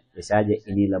yale e saje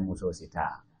inila muso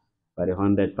sita bari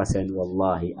 100%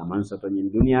 wallahi aman soto nyin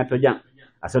duniya to jam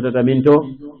asoto minto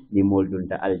ni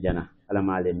moldunta aljana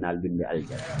alamale nal binde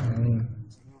aljana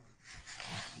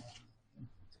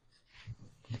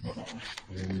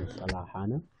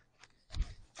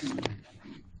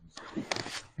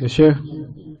The Sheikh,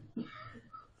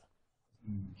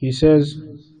 he says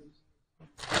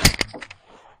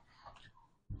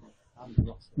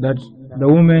that the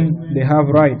women, they have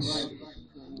rights,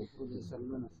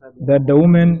 that the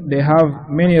women, they have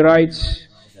many rights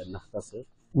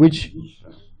which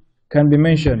can be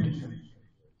mentioned.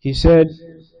 He said,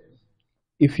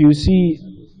 if you see,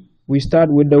 we start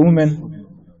with the women,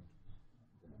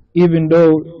 even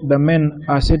though the men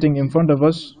are sitting in front of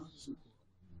us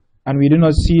and we do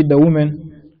not see the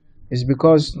woman, is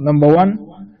because number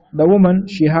one, the woman,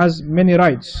 she has many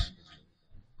rights.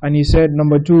 And he said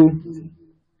number two,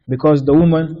 because the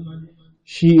woman,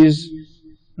 she is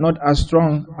not as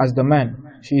strong as the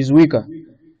man, she is weaker.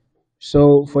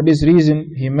 So for this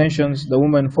reason, he mentions the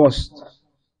woman first,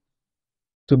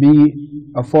 to be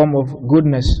a form of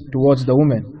goodness towards the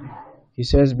woman. He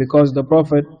says, because the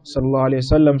Prophet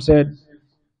ﷺ said,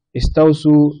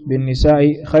 Istawsu bin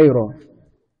nisa'i khayra,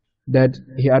 that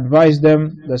he advised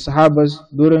them, the Sahabas,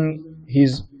 during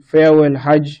his farewell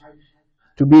Hajj,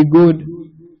 to be good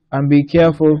and be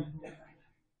careful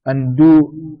and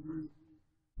do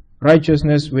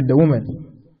righteousness with the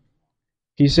woman.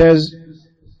 He says,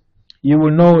 you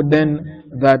will know then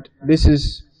that this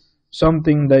is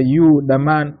something that you, the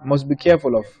man, must be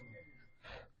careful of.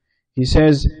 He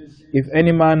says, if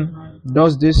any man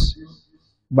does this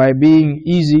by being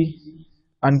easy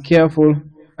and careful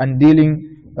and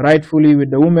dealing rightfully with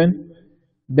the woman,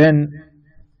 then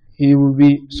he will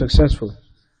be successful.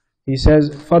 He says,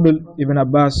 Fadl ibn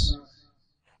Abbas,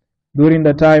 during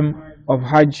the time of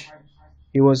Hajj,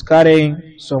 he was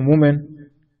carrying some women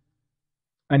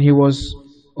and he was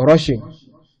rushing.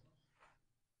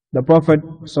 The Prophet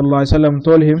ﷺ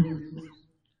told him,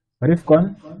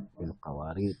 Rifqan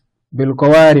bil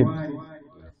qawarir.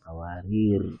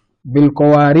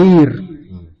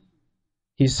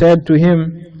 He said to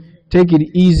him, take it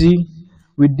easy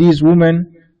with these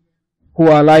women who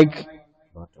are like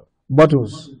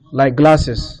bottles, like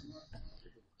glasses.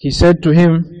 He said to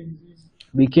him,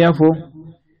 be careful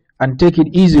and take it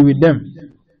easy with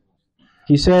them.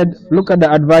 He said, look at the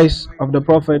advice of the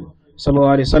Prophet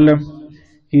ﷺ.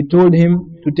 He told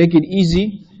him to take it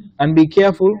easy and be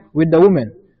careful with the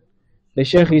woman. The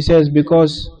Sheikh, he says,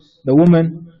 because the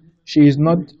woman, she is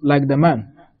not like the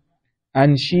man,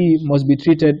 and she must be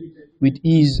treated with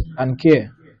ease and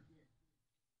care.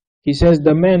 He says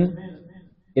the men,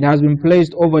 it has been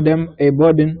placed over them a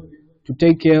burden to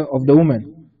take care of the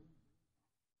woman.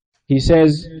 He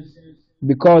says,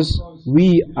 because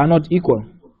we are not equal.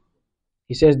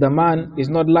 He says the man is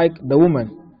not like the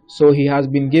woman, so he has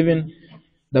been given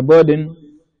the burden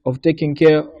of taking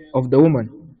care of the woman.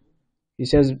 He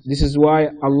says this is why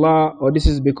Allah, or this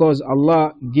is because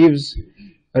Allah gives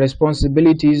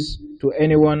responsibilities to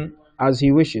anyone as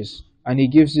He wishes, and He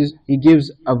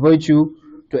gives a virtue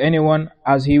to anyone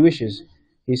as He wishes.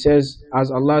 He says,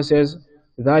 as Allah says,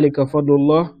 ذَلِكَ فَضْلُ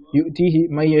اللَّهِ يُؤْتِيهِ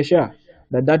مَن يَشَاءُ,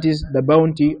 that is the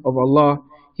bounty of Allah.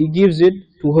 He gives it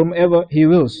to whomever He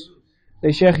wills.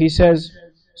 The Sheikh, he says,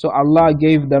 so Allah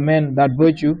gave the man that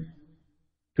virtue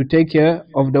to take care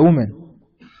of the woman.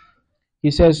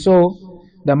 He says, so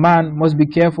the man must be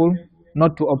careful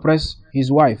not to oppress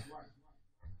his wife.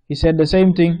 He said the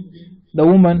same thing, the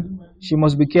woman, she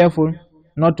must be careful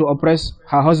not to oppress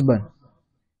her husband.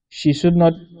 She should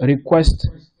not request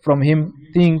from him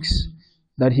things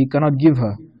that he cannot give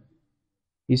her.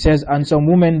 He says, and some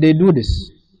women, they do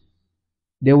this.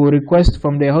 They will request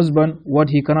from their husband what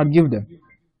he cannot give them.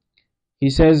 He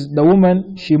says, the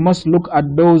woman, she must look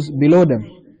at those below them.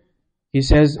 He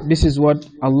says, this is what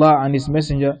Allah and His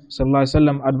Messenger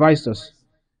ﷺ advised us,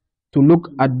 to look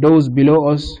at those below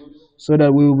us so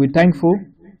that we will be thankful,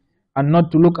 and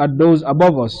not to look at those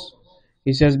above us.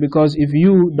 He says, because if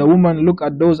you, the woman, look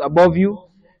at those above you,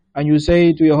 and you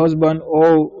say to your husband,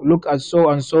 oh, look at so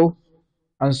and so,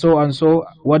 and so and so,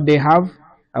 what they have,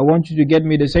 I want you to get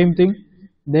me the same thing,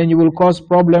 then you will cause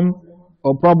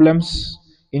problems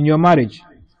in your marriage.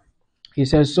 He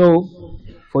says, so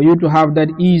for you to have that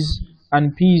ease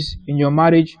and peace in your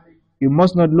marriage, you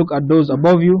must not look at those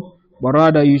above you, but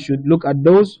rather you should look at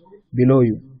those below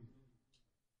you.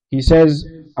 He says,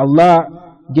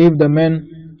 Allah gave the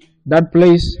men that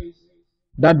place,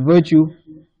 that virtue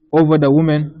over the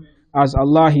women, as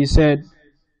Allah, He said,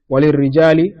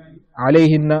 وَلِلْرِجَالِ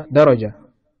عَلَيْهِنَّ دَرَجَةً,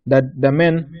 that the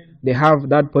men, they have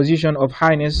that position of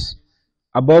highness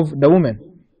above the women.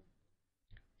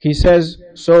 He says,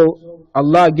 so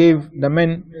Allah gave the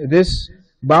men this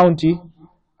bounty,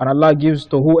 and Allah gives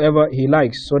to whoever He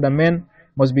likes. So the men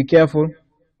must be careful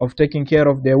of taking care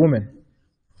of their women.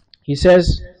 He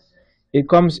says, it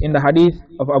comes in the hadith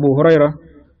of Abu Hurairah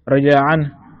radiallahu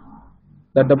anhu,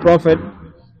 that the Prophet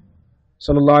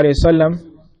sallallahu alaihi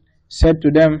wasallam said to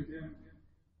them,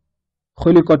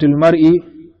 خُلِقَتِ الْمَرْءِ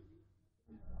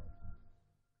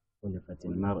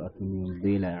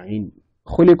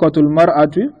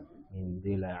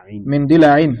مِنْ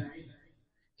ضِلَعٍ.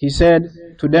 He said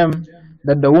to them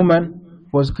that the woman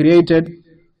was created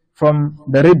from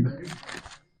the rib,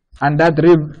 and that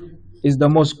rib is the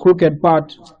most crooked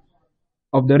part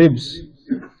of the ribs.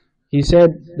 He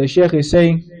said, the Sheikh is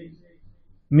saying,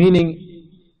 meaning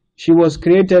she was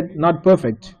created not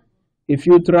perfect. If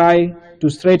you try to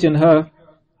straighten her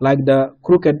like the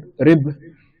crooked rib,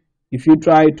 if you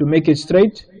try to make it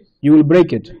straight, you will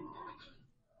break it.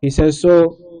 He says,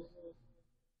 so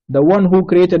the one who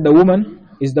created the woman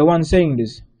is the one saying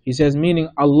this. He says, meaning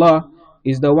Allah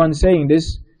is the one saying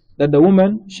this, that the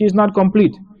woman, she is not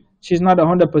complete. She is not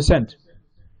 100%.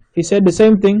 He said the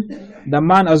same thing, the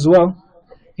man as well,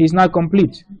 he is not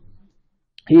complete.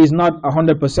 He is not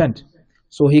 100%,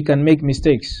 so he can make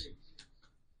mistakes.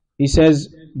 He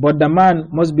says, but the man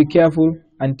must be careful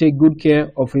and take good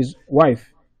care of his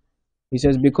wife. He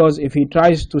says, because if he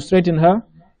tries to straighten her,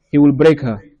 he will break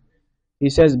her. He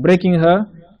says, breaking her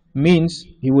means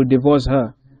he will divorce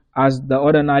her, as the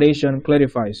other narration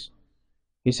clarifies.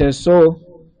 He says, so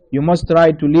you must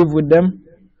try to live with them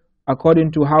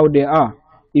according to how they are.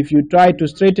 If you try to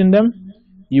straighten them,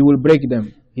 you will break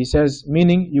them. He says,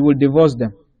 meaning you will divorce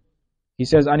them. He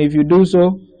says, and if you do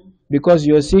so, because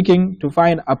you are seeking to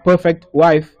find a perfect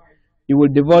wife, you will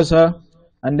divorce her,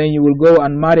 and then you will go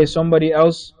and marry somebody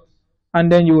else,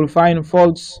 and then you will find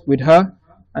faults with her,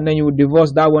 and then you will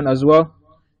divorce that one as well,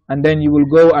 and then you will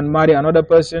go and marry another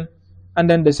person, and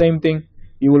then the same thing,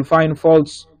 you will find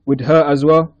faults with her as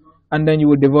well, and then you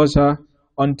will divorce her,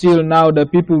 until now the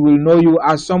people will know you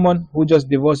as someone who just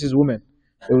divorces women.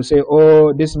 They will say,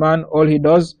 oh, this man, all he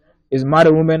does is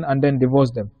marry women and then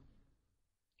divorce them.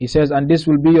 He says, and this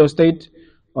will be your state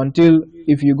until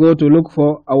if you go to look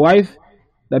for a wife,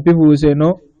 the people will say,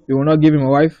 no, you will not give him a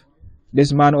wife.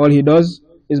 This man, all he does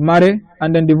is marry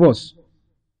and then divorce.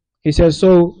 He says,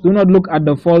 so do not look at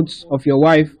the faults of your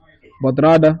wife, but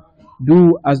rather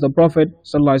do as the Prophet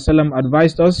ﷺ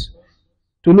advised us,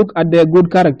 to look at their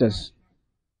good characters.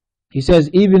 He says,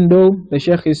 even though, the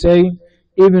Sheikh is saying,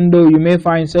 even though you may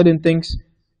find certain things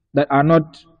that are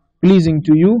not pleasing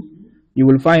to you, you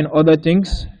will find other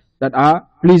things that are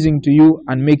pleasing to you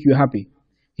and make you happy.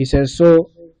 He says, so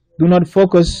do not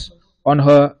focus on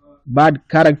her bad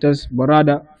characters, but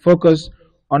rather focus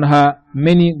on her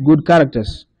many good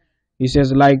characters. He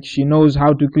says, like she knows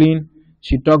how to clean,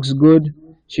 she talks good,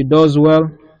 she does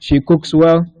well, she cooks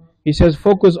well. He says,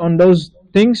 focus on those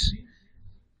things,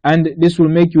 and this will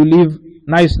make you live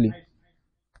nicely.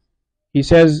 He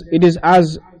says, it is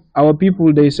as our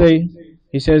people, they say,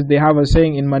 he says, they have a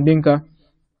saying in Mandinka,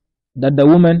 that the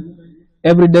woman,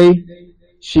 every day,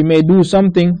 she may do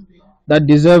something that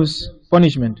deserves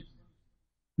punishment,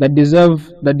 that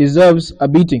deserves a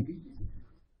beating.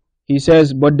 He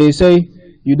says, but they say,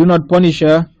 you do not punish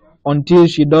her until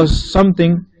she does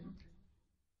something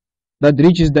that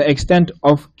reaches the extent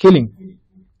of killing.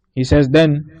 He says,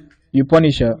 then you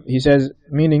punish her. He says,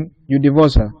 meaning you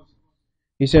divorce her.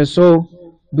 He says, so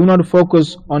do not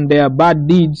focus on their bad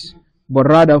deeds, but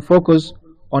rather focus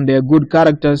on their good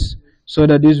characters, so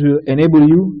that this will enable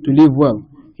you to live well.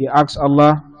 He asks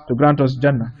Allah to grant us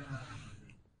Jannah.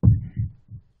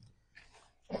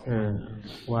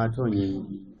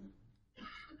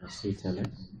 Sitale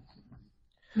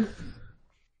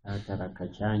atara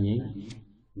kacanye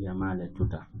yamale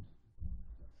tuta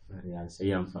real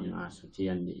sayam fanga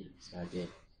sutiyandi sade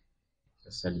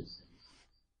sali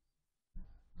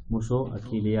muso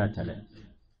akili atale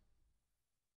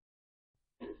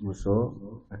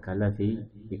muso akalati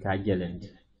ikajelendi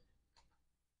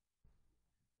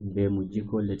be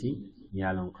mujiko lati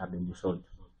yalon kabe musol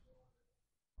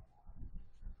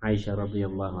Aisha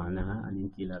radhiyallahu anha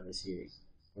anikila resiri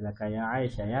ilaka ya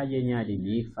Aisha yaje nyadi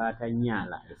ni fata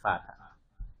nyala ifata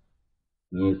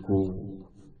nyeku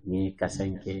nye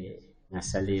kasanke na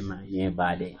salima nye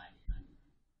bade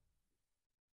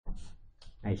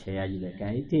Aisha yaje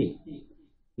laka ite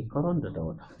ikorondo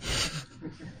doda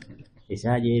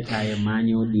isaje taye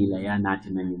manyo dila ya nati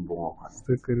na nyumbongo kwa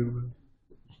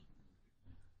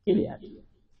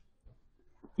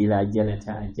ila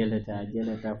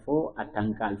jeleta fo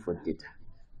atankal fotita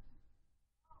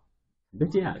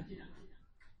betia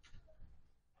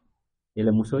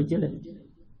ila muso jele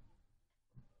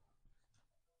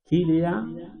kiliya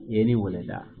yeni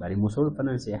woleda bari muso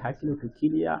fanan se hakilo to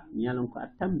kiliya nyalon ko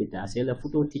atambita se la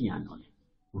futo tinyano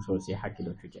muso se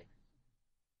hakilo to je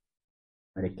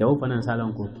bari kew fanan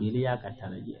salon ko kiliya ka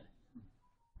taraje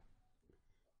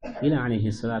ila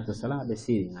alayhi salatu wassalam be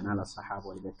siri ana sahaba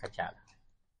wal bekachala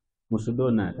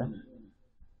musudo nata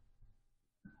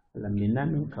la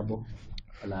minano kabo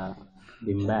la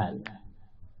dimbal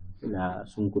la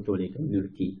sunkutole ka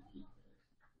nurki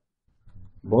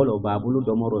bolo babulu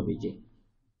domoro beje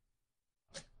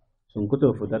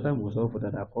sunkuto futata muso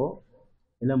futata ko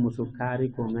ila musukari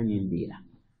ko nganyindila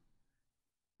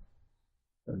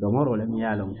domoro le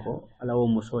miyalon ko ala wo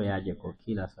muso yaje ko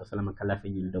kila sallallahu kala fi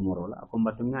domoro la ko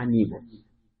mbatu ngani bo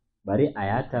bari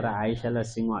ayatara Aisha la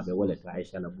singo abe wala ta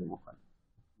Aisha la bungo fa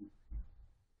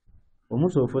o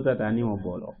muso futata ni mo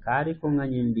bolo kari ko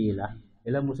nganyindila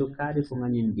ila muso kari ko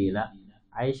nganyindila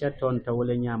Aisha ton ta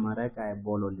wala nyama reka e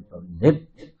bolo lipo lep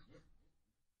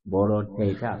bolo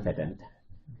teita fetanta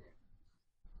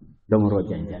domoro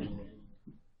janjan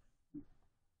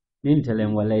nin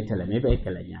telen wala telen me be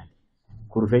kala nyaade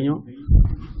kurfeño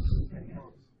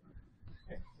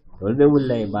dolbe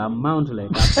wullay ba mount lay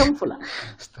ba tamfula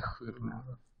astaghfirullah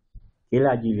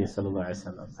ila jibi sallallahu alaihi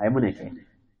wasallam ay muneke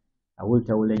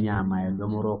awulta wala nyama e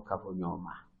domoro kafo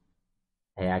nyoma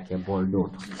ayake bol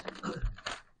doto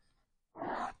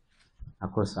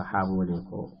ako sahabu le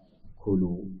ko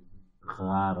kulu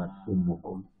gharat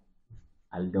ummukum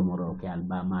al domoro ke al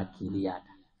ba ma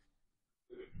kiliyata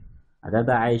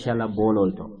adada Aisha la bolol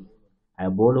to ay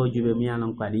bolo jube mi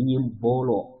yalan ko adi nyim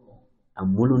bolo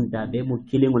amulunta be mo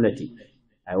kilingolati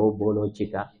ay o bolo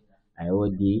chika ay o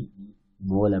di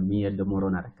mola mi yeddo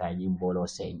morona ka nyim bolo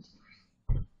sendi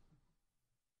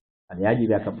adi aji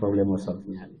be ka problème o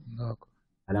solfinaali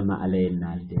alama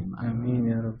alayna altima Amin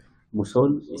ya rabbi.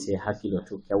 musol ise hakilo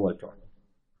to kewol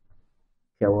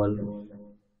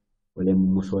wala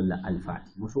musol la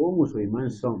alfati muso man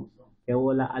son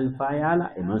kewola alfa yala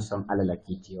e man son alala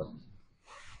kitiyo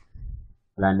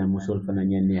lana musul fana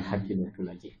ñenne hakkilo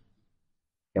tulaje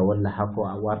e walla hako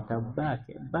a warta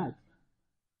baake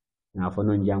na fa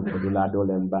non jam ko dula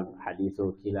dole ban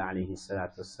hadithu kila alayhi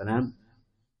salatu wassalam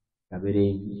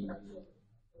kabiri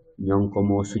ñon ko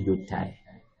mo sujud tay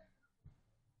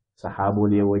sahabu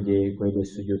le waje ko de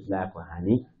sujud la ko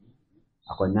hani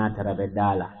ako natara be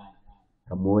dala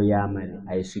ka mo yamari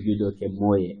ay sujudo ke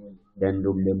moye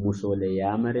dandum le musole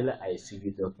yamari la ay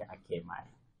sujudo ke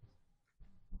akemari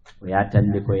ويا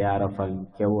تندكو يا رفل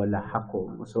كولا حقو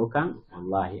مسوكا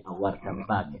والله أورتا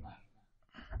باقي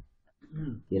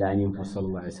كلا نيم صلى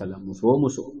الله عليه وسلم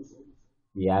مسو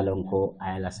يالونكو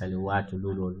آيلا سلوات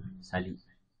لولول سلي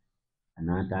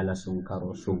أنا تالا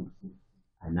سنكرو سم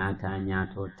أنا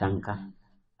تانياتو تنكا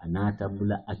أنا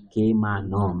تبلا أكيما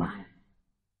نوما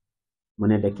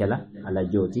من بكلا على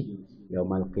جوتي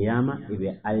يوم القيامة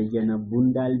إبه الجنة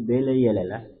بندال بلا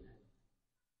يللا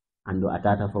ando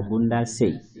atata fo bunda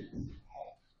sey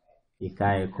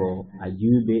ikaye ko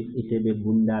ajube itebe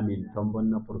bunda min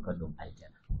tombonna pour ka dum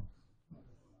aljana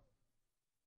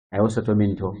ay wasato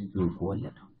min to ni ko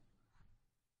wallato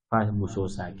fa muso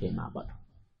sa ke ma ba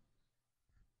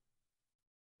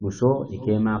muso e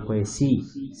ke ma ko si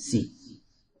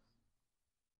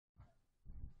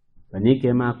bani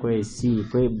ke ma ko si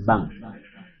ko bang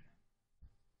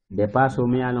de paso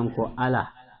mi alon ko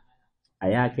ala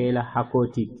aya ke la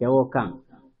hakoti kewo kan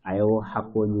ayo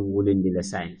hakko ni wulindi le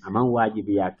sain aman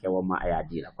wajibi ya kewo ma aya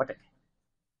dila kote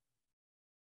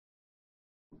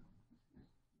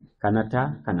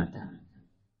kanata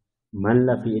man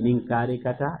la fi nin kari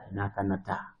kata na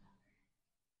kanata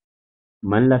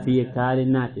man la fi kari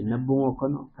nati nabungo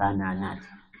kono kana nati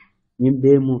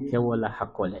nimbe mu kewola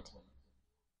hakolati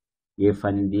ye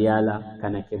fandiyala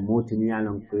kana ke moti ni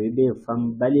alon ko be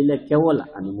fam balila kewola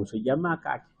an musu jama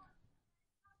ka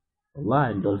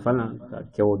wallahi dol fana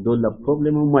kewo dol la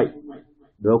problem moy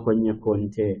do ko nye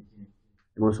konte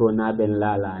muso na ben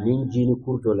lala nin jini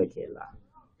kurto la kela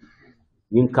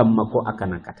nin kamma ko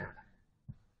akana kata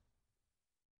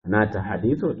anata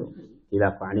hadithu to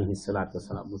ila ko alayhi salatu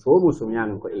wassalam muso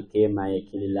nyan ko ikema e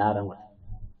kililaran wa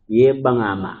ye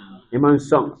bangama iman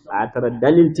song atara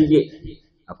dalil tije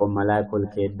ako malaikol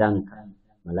ke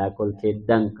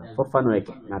danka fofano e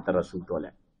nata rasul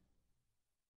tole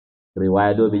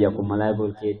riwaya do bi ko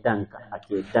malaikol ke danka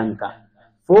ake danka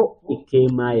fo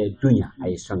ikema e dunya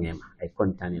ay songema ay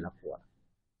kontani la ko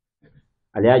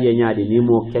aliaje nyaadi ni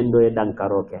mo kendo e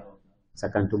dankaroke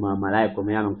sakantuma malaiko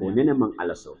me yalan ko nene man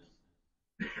alaso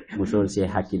musol se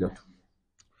hakiloto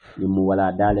ni mu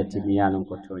wala dalati mi yalan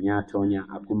ko tonya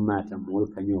akummata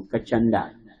mol kanyo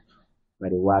kacanda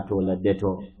bari wato la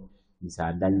deto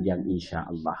bisa danjam insha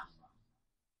Allah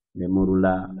le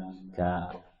murula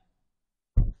ka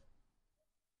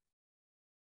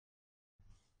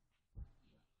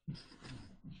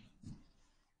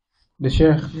the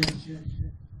Sheikh,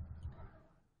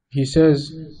 he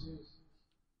says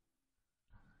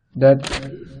that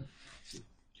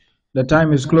the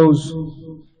time is close,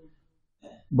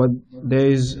 but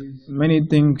there are many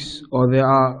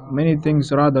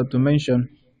things rather to mention.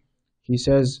 He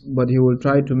says, but he will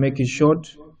try to make it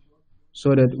short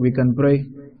so that we can pray.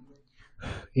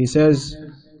 He says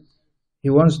he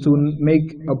wants to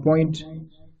make a point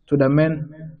to the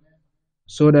men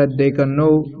so that they can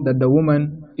know that the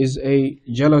woman is a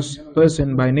jealous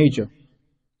person by nature.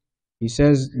 He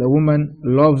says the woman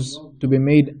loves to be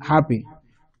made happy.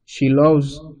 She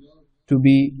loves to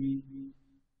be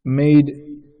made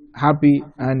happy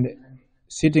and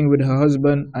sitting with her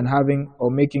husband and having or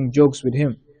making jokes with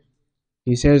him.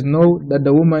 He says, know that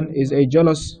the woman is a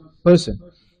jealous person.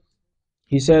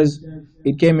 He says,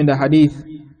 it came in the hadith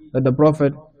that the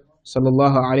Prophet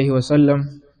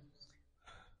ﷺ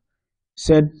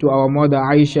said to our mother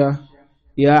Aisha,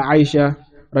 Ya Aisha,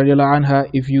 radiallahu anha,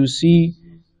 if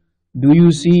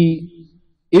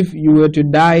you were to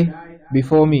die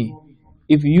before me,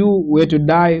 if you were to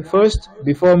die first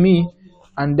before me,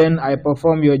 and then I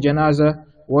perform your janazah,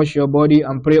 wash your body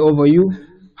and pray over you,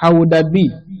 how would that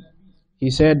be? He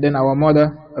said, then our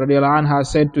mother radiallahu anha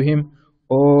said to him,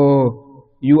 oh,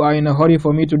 you are in a hurry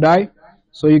for me to die,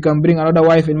 so you can bring another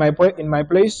wife in my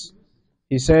place?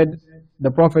 He said, the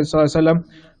Prophet ﷺ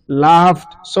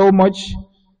laughed so much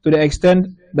to the extent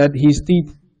that his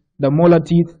teeth, the molar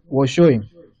teeth, were showing.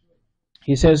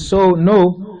 He says, so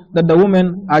know that the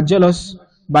women are jealous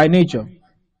by nature.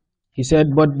 He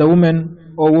said, but the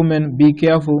women, O women, be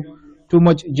careful. Too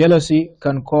much jealousy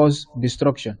can cause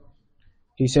destruction.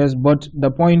 He says, but the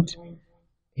point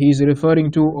he is referring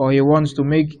to, or he wants to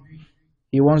remind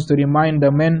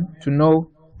the men to know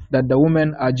that the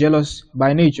women are jealous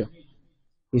by nature.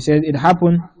 He said, it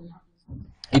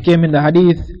came in the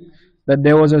hadith that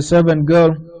there was a servant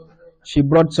girl. She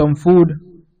brought some food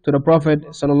to the Prophet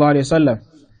ﷺ.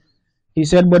 He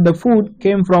said, but the food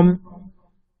came from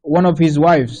one of his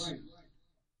wives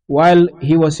while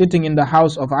he was sitting in the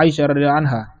house of Aisha radiallahu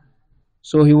anha.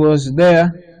 So he was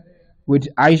there with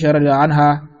Aisha radiallahu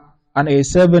anha, and a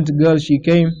servant girl, she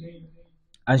came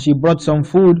and she brought some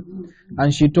food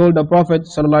and she told the Prophet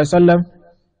ﷺ,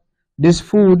 this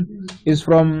food is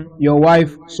from your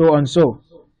wife so and so.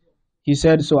 He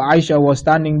said, so Aisha was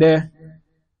standing there.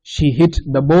 She hit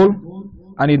the bowl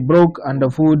and it broke and the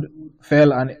food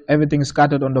fell and everything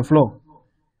scattered on the floor.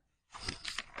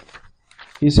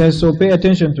 He says, so pay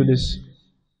attention to this.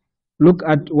 Look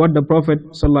at what the Prophet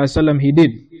ﷺ he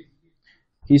did.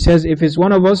 He says, if it's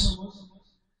one of us,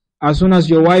 as soon as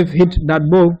your wife hit that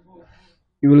bowl,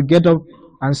 you will get up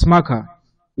and smack her.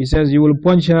 He says, you will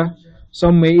punch her.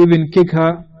 Some may even kick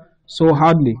her so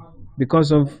hardly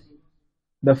because of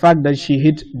the fact that she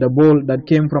hit the bowl that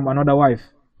came from another wife.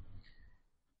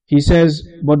 He says,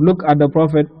 but look at the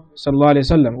Prophet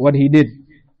ﷺ, what he did.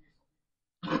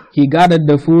 he gathered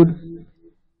the food,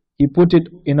 he put it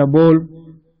in a bowl,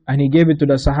 and he gave it to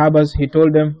the Sahabas. He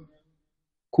told them,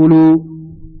 Kulu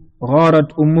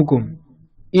gharat ummukum.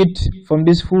 Eat from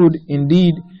this food.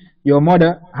 Indeed, your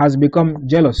mother has become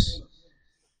jealous.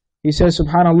 He says,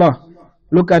 Subhanallah,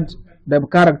 look at the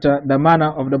character, the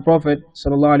manner of the Prophet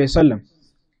sallallahu alaihi wasallam.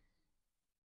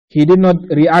 He did not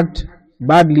react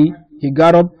badly. He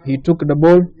got up, he took the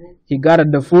bowl, he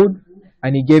gathered the food,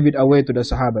 and he gave it away to the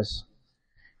Sahabas.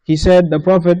 He said the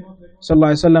Prophet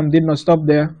sallallahu alaihi wasallam did not stop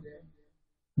there.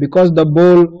 Because the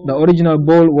bowl, the original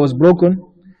bowl was broken,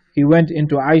 he went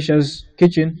into Aisha's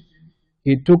kitchen.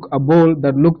 He took a bowl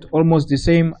that looked almost the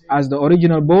same as the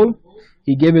original bowl.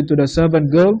 He gave it to the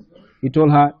servant girl. He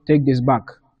told her, take this back.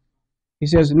 He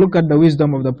says, look at the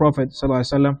wisdom of the Prophet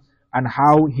ﷺ and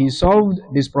how he solved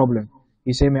this problem.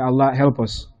 He said, may Allah help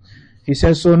us. He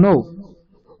says, so no,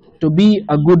 to be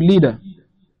a good leader,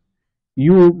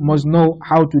 you must know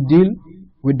how to deal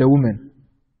with the woman.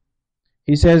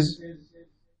 He says,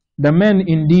 the men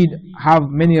indeed have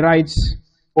many rights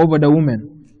over the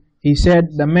women. He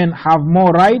said the men have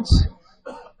more rights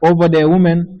over their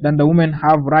women than the women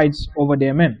have rights over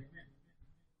their men.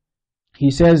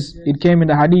 He says it came in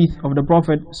the hadith of the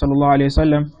Prophet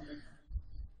ﷺ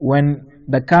when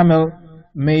the camel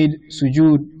made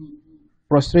sujood,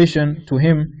 prostration to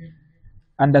him,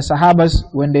 and the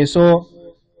Sahabas, when they saw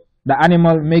the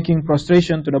animal making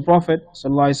prostration to the Prophet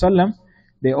ﷺ,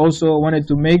 they also wanted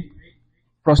to make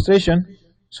prostration,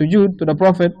 sujood to the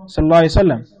Prophet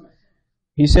ﷺ.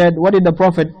 He said, what did the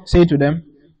Prophet say to them?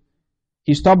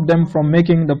 He stopped them from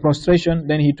making the prostration.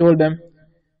 Then he told them,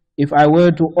 if I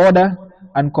were to order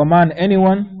and command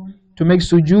anyone to make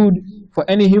sujood for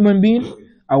any human being,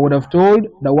 I would have told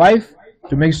the wife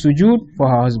to make sujood for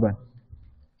her husband.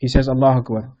 He says, Allahu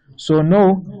Akbar. So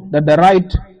know that the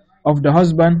right of the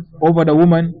husband over the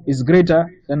woman is greater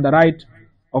than the right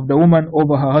of the woman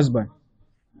over her husband.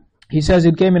 He says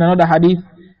it came in another hadith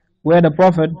where the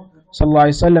Prophet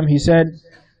ﷺ, he said,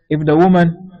 if the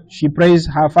woman, she prays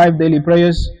her 5 daily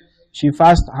prayers, she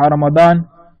fasts her Ramadan,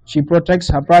 she protects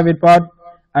her private part,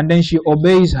 and then she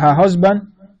obeys her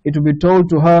husband, it will be told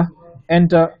to her,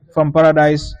 enter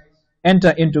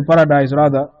into paradise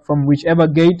rather, from whichever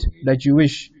gate that you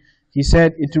wish. He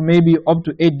said it may be up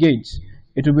to 8 gates.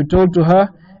 It will be told to her,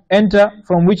 enter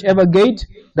from whichever gate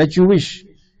that you wish.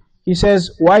 He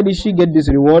says, why did she get this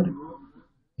reward?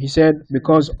 He said,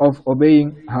 because of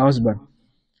obeying her husband.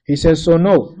 He says, so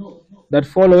know that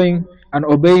following and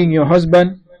obeying your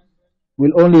husband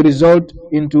will only result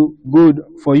into good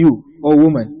for you, O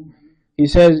woman. He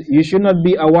says, you should not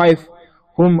be a wife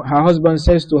whom her husband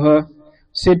says to her,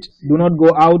 sit, do not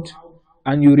go out,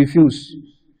 and you refuse.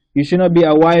 You should not be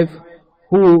a wife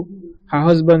who her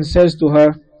husband says to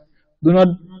her, do not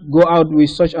go out with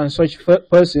such and such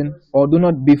person, or do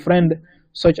not befriend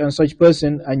such and such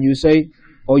person, and you say,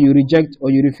 or you reject, or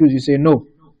you refuse, you say no.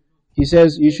 He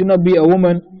says, you should not be a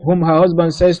woman whom her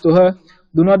husband says to her,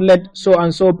 do not let so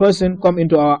and so person come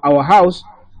into our house,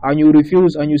 and you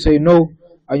refuse, and you say no,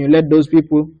 and you let those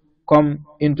people come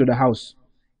into the house.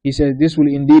 He says, this will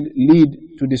indeed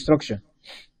lead to destruction.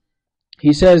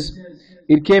 He says,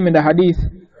 it came in the hadith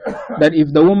that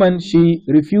if the woman, she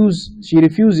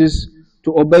refuses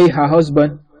to obey her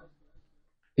husband,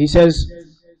 he says,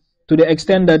 to the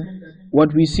extent that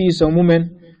what we see some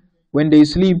women, when they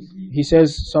sleep, he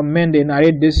says, some men, they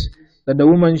narrate this, that the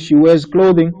woman, she wears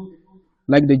clothing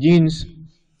like the jeans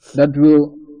that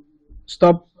will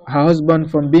stop her husband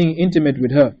from being intimate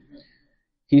with her.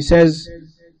 He says,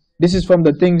 this is from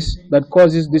the things that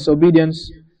causes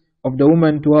disobedience of the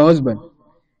woman to her husband.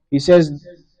 He says,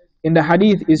 in the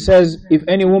hadith, it says, if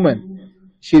any woman,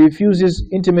 she refuses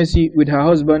intimacy with her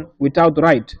husband without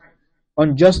right,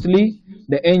 unjustly,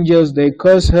 the angels, they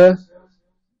curse her,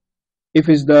 if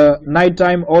it's the night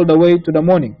time all the way to the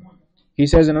morning. He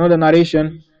says in another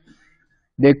narration,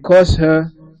 they curse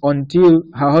her until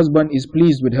her husband is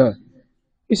pleased with her.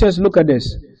 He says, look at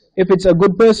this. If it's a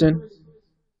good person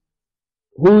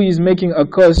who is making a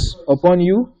curse upon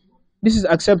you, this is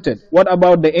accepted. What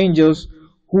about the angels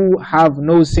who have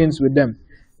no sins with them?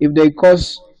 If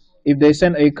they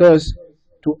send a curse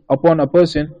upon a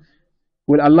person,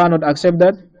 will Allah not accept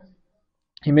that?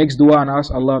 He makes dua and asks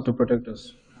Allah to protect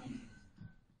us.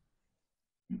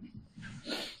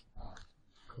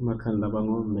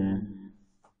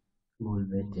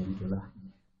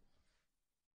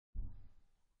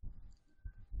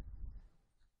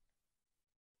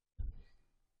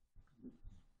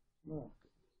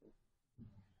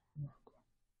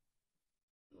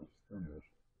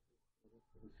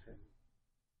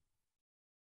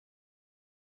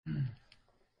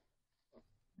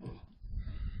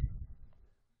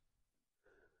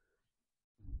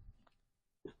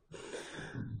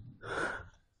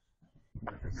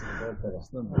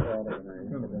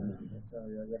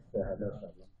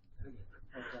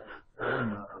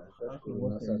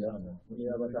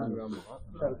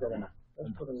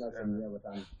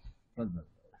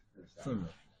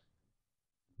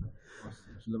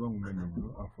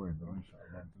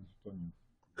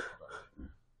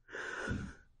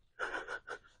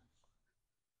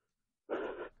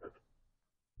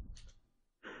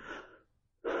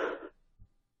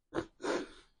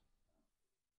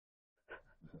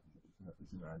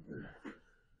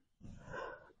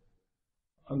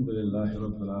 الحمد لله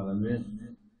رب العالمين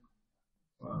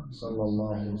وصلى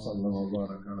الله وسلم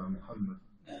وبارك على محمد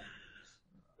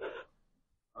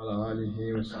على آله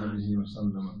وصحبه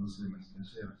وسلم تسليما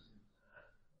كثيرا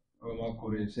وما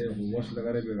قري سيف وصل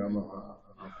غريب كما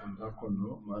كنت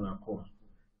كله ما نقول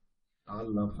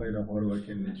تعالى خير خير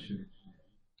وكن الشيء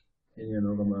إن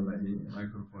ينوغ ما لهي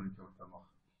مايكروفون كوتما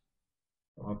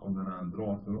وأقوم أنا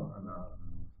أندروتو أنا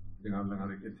dengan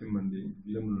lengan kita mandi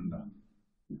lemlunda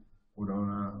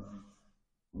udahna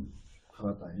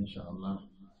kata insyaallah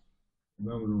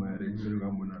imam lumare hiru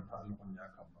gamuna talu konya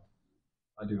kamba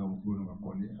adi gamu kunu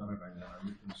ngakoni araganya ami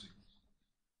musik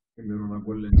kemiru na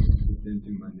golle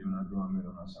tenti mandi na do amero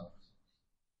na sa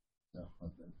ya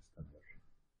fadal istadar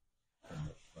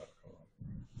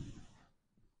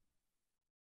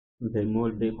be mol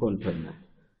be kontonna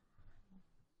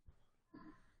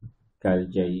kal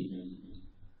jay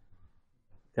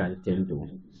kal tendo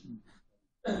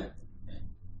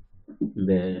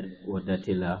be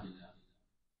wadatila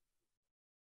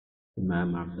imam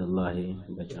abdullah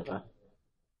bajaga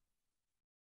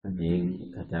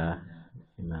aning kata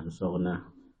imam sogna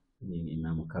aning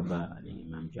imam kaba aning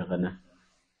imam jagana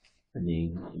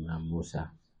aning imam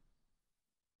musa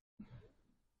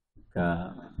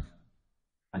ka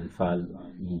alfal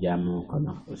jamu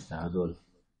kono ustadul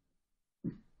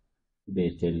be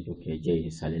tento ke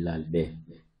jey salilal be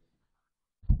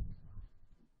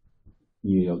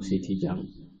New York City Jam,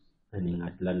 and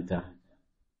Atlanta,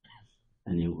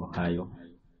 and in Ohio,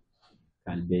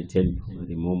 Calbe tend to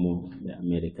the Momo, the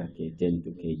America ke tend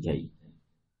to KJ.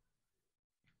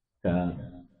 Ka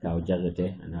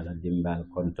Ujagate, another dimbal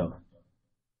contour,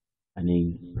 and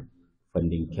in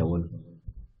funding Kewal,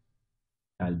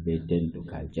 Calbe tend to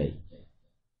KJ.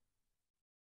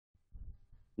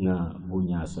 Na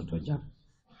Bunya Soto Jam.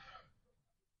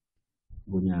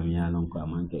 Bunya Mialon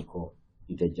Kamanke ko.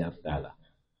 Intejar dala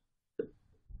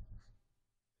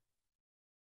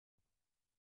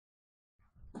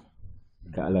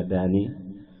ka ala dani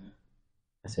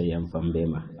asayam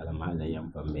pambema ala mala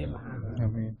yam pambema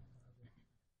amin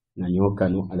na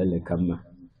nyokanu ala le kamma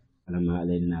ala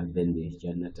mala na bendi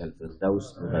jannatal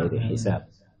firdaus ghairi hisab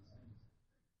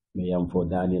me yam fo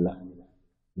dani la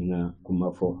nga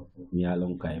kuma fo mi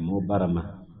yalon kay mo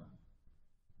barama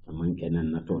man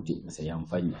kenan na toti asayam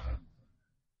fanya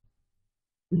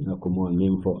akumo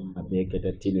mimfo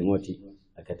abeketa tilimoti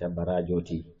akata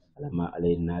barajoti alama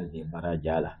alayna de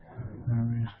barajala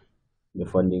amin be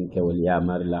fondin kewol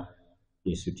yamarla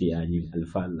e suti ani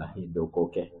alfalla e do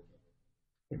koke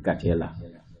e katela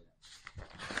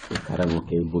e karamo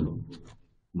ke bulu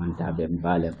manta be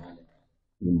balem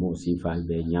ni mo sifal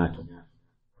be nyaato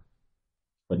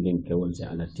fondin kewol se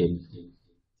ala ten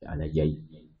se ala jay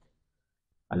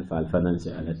alfal fanan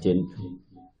se ala ten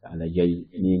ala jay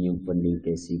ni nyum fondin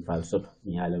ke si fal sot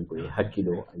ni halan ko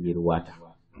hakkilo ayir wata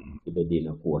ibe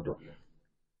dina kuwoto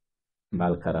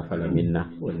bal karafala minna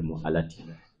wal mu'alati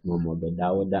momo be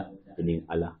dawda inin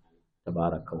ala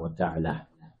tabaraka wa ta'ala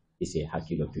ise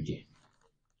hakkilo tuje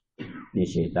ni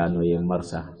shaytano ye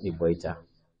marsa ni boyta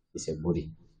ise buri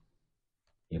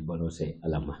e bolose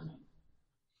alama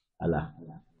ala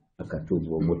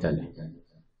akatubo mutale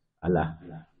ala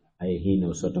ay hino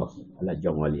soto ala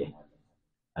jongolye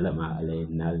alama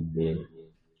alay nalbe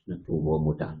natubo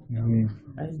muta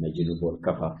ay najulubol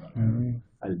kafa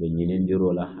albe nyinen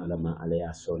dirola alama alay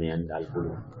asone andal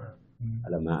bulu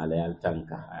alama alay al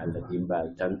tanka alla dimba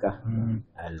al tanka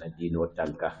alla dino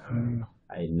tanka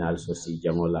ay nal sosi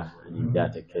jamola ani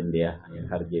data kendeya ani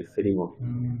harje firimo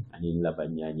ani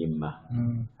labanya nyimma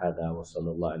hada wa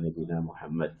sallallahu nabina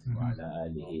muhammad wa ala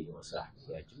alihi wa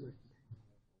sahbihi ajma'in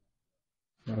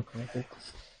barakallahu.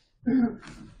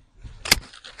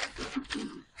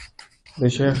 The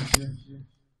Sheikh,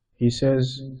 he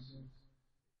says,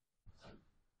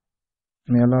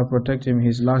 may Allah protect him,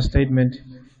 his last statement,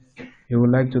 he would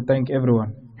like to thank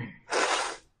everyone.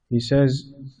 He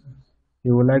says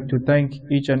he would like to thank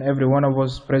each and every one of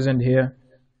us present here,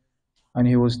 and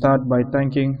he will start by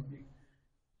thanking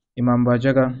Imam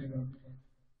Bajaga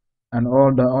and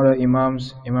all the other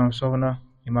Imams, Imam Sohna,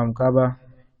 Imam Kaba,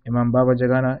 Imam Baba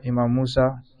Jagana, Imam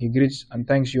Musa, he greets and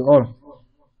thanks you all.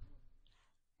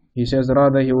 He says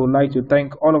rather he would like to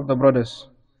thank all of the brothers,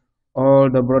 all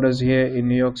the brothers here in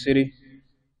New York City,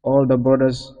 all the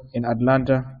brothers in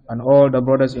Atlanta, and all the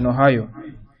brothers in Ohio.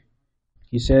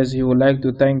 He says he would like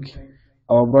to thank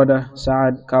our brother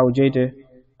Saad Kaujete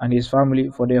and his family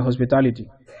for their hospitality.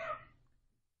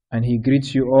 And he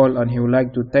greets you all and he would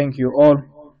like to thank you all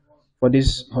for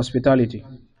this hospitality.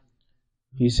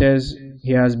 He says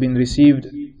he has been received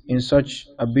in such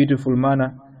a beautiful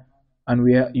manner and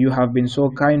you have been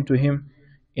so kind to him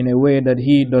in a way that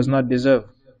he does not deserve.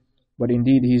 But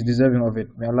indeed he is deserving of it.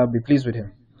 May Allah be pleased with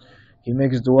him. He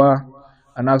makes dua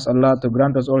and asks Allah to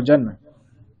grant us all Jannah.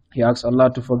 He asks Allah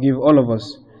to forgive all of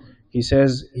us. He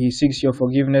says he seeks your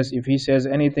forgiveness if he says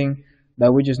anything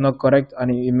that which is not correct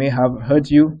and it may have hurt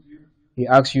you. He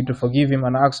asks you to forgive him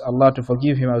and asks Allah to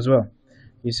forgive him as well.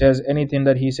 He says anything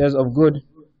that he says of good,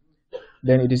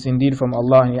 then it is indeed from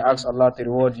Allah, and he asks Allah to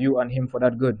reward you and him for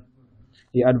that good.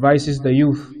 He advises the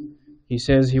youth. He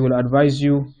says he will advise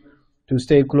you to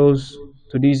stay close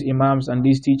to these imams and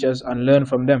these teachers and learn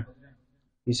from them.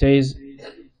 He says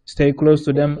stay close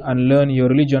to them and learn your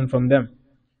religion from them.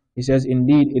 He says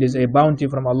indeed it is a bounty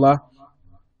from Allah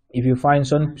if you find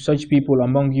such people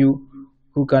among you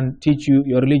who can teach you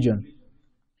your religion.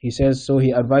 He says so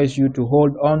he advised you to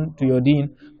hold on to your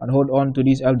deen and hold on to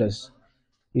these elders.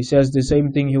 He says the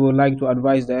same thing he would like to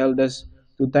advise the elders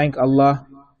to thank Allah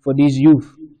for these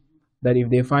youth, that if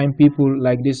they find people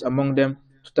like this among them,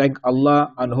 to thank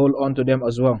Allah and hold on to them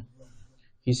as well.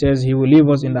 He says he will leave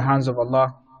us in the hands of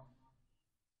Allah.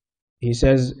 He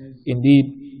says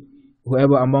indeed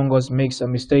whoever among us makes a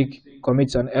mistake,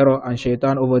 commits an error and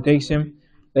shaitan overtakes him,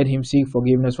 let him seek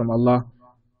forgiveness from Allah.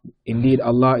 Indeed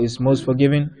Allah is most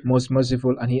forgiving, most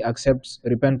merciful, and he accepts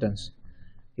repentance.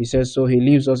 He says so he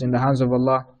leaves us in the hands of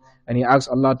Allah, and he asks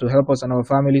Allah to help us and our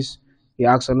families. He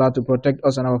asks Allah to protect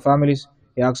us and our families.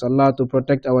 He asks Allah to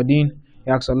protect our deen. He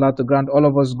asks Allah to grant all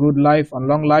of us good life and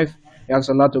long life. He asks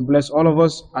Allah to bless all of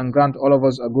us and grant all of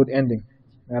us a good ending.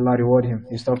 May Allah reward him.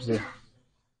 He stops there.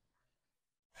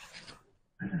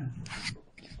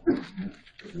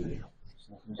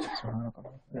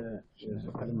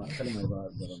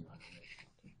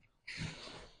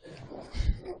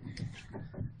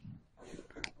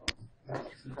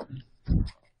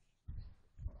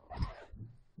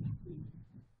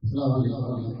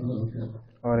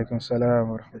 وعليكم السلام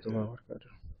ورحمة الله وبركاته.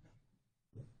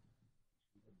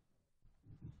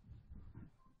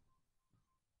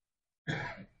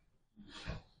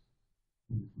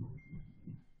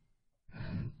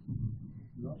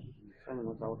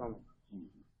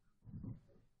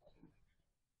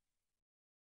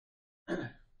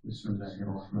 بسم الله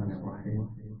الرحمن الرحيم.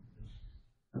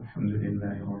 الحمد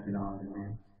لله رب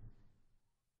العالمين،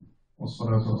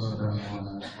 والصلاة والسلام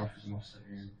على أشرف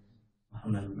المرسلين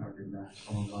محمد بن عبد الله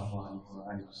صلى الله عليه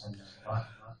وآله وسلم.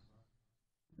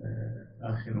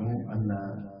 آخره أن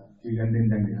في جندن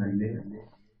دنجهالي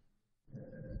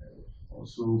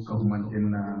وسو كهمان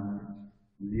جنا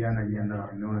ليانا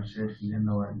جنا نور الشيخ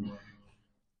جنا وادي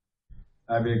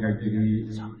أبي كجري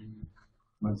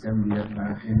مكان dia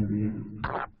terakhir di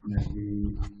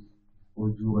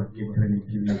ujung kitran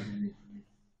kini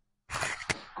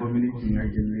community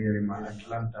ngajeli ma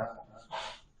Atlanta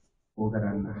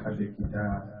ogaran hade kita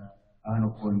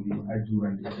ano kondi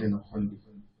ajuran keno kondi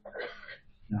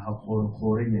na hakor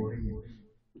khorenye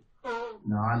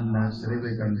na alla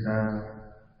srebe kanta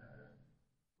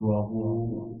tuahu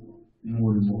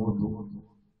mul modu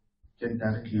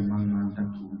kentar kiman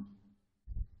tantu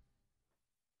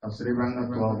asrebanga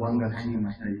tuawanga khima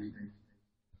tai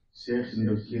Sheikh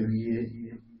ndo kiriye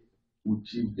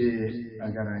uchibe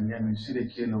agaranya misire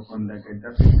keno konda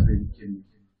gada fikre keni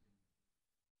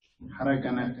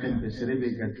harakana kende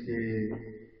serebe gate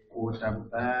ko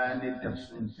tabane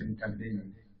tafsun sen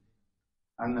kadeni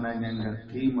angana nyanga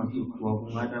kima tuwa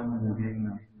ngada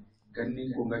mugenga ganni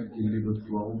ko ngajili do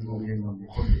tuwa mugenga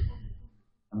mukhobe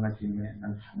angakime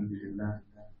alhamdulillah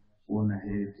wona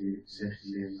hete Sheikh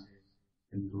lema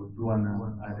ndo duana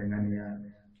adengania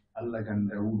Allah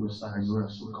ganda wudo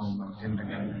sahayora sukan bantenda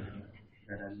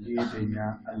gara lede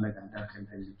nya Allah ganda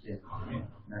kanta like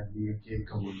na dike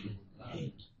kawudi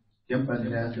kempa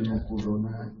da no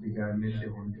corona diga mele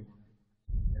honde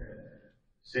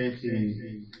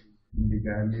sehi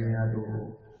diga me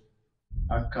ado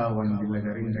akka wandi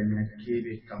lagaringa nya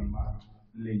kebe kama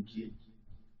lenki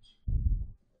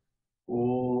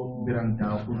o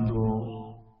biranta hundo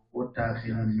wata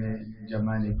khime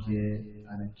jamane ke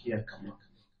anakia kama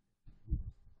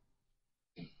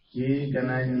ke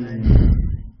ganani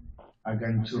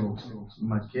agancho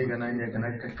makega nanya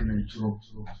kana katina churo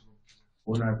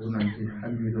ona tunanti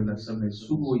hamidullah sama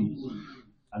suboyi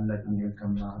Allah dunya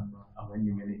kama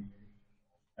awani mene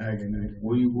agani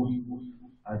oyigo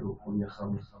ado oya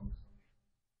kharu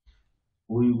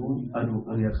oyigo ado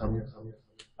oya kharu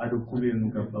ado kule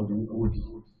nuka babu odi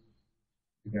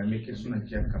diga meke suna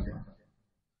kiya kaba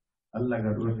Allah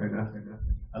ga do taga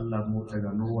Allah mo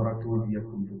taga no warato diya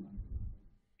kundu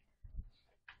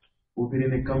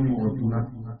ubirene kammo tuna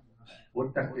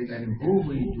wotta ngani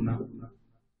hoho tuna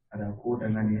ada ko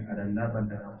ngani ada laban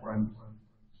da Qur'an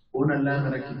ona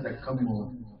lagara kita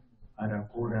kammo ada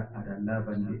koda ada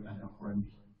laban di ada Qur'an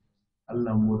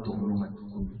Allah mo to no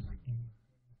matuko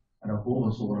ada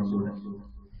hoho so wara do da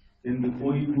endi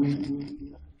koyi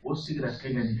wosigra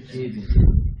kengani kebe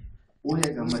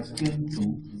oya ga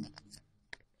makentu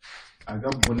aga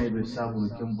bone be sabu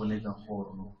ken bone ga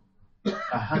horno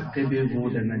a hakke be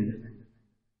goda ngani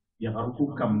ya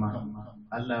garku kamma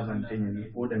Allah ban tanyani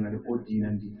ko da ngari ko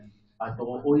dinandi a to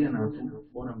o yana tu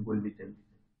onan gollite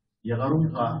ya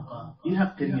garunka i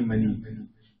hakke ni mani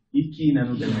ikina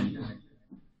no da ngani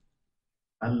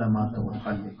Allah ma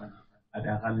tawakkalli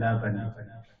ada Allah bani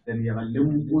dan ya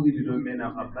gallem ko di do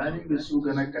mena abani be su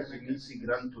gana katini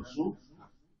sigranto su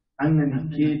angani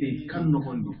kebe kanno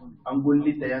gondi an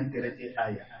gollita yan terete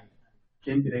aya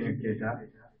kembire ngaketa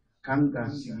kanga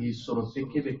sigi soro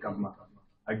kebe kamma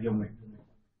agemu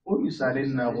o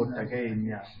misalen na go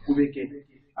tagayenya kubeke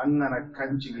angana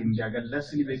kanci ginda ga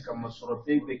lasli be kamma soro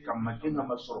be kamma kenga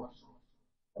masoro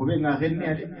kube nga henne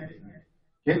ade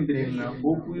kembire nga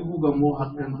o kuibu ga mo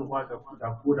hakkan to ga futa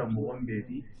koda mo wonbe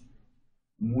di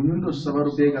munyundo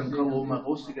sabaru be gan kawo ma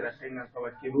o sigira kenga kawa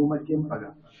kebo ma kempaga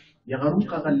ya garu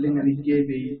ka gallenga ni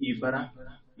kebe ibara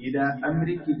ida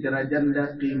amriki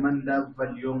darajanda qimanda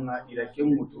valyonga ida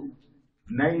kemutu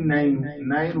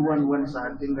 991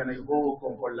 sahatinga na yuho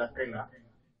konkolla kenga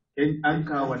ken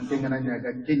anka wantenga na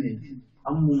nyaga kenye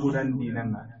ammungudan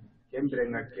dinanga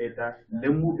kembrenga keta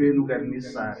lemu benu garni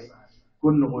sare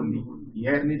kunno gondi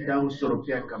yerni taw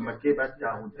soropia kama keba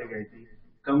taw tegaiti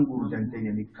kanguru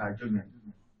jantenya ni kajonya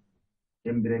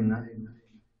kembrenga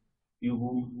yuhu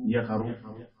yakaru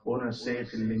ona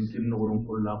Sheikh linkin nurun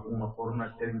kullu kuma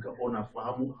korna tenka ona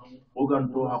fahamu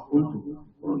ogan to hakuntu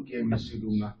on ke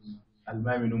misidunga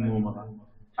almaminu momaga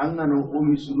angano o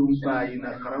misulum payi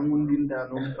na karamundinda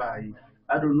non payi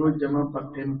ado no jama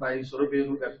pakken payi sorobe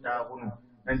no gatta hono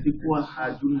nanti ko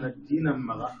hajun na dinan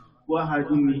maga ko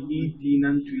hajun ni i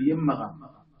dinan tu yemmaga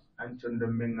an condo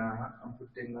menga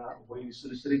amputenga hoyi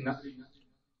sulsiringa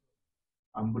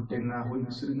amputenga hoyi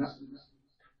sulsiringa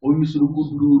o misulu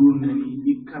kudurun ni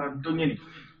i karantonyeni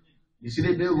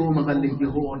disire be go magalle ki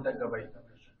ho on daga bay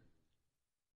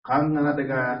kangana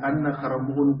daga anna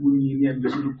karamugon kunyi ni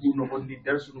misulu kuno gondi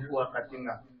darsu ko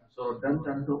akatinga so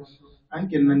dantanto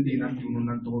anke nandi nan tunu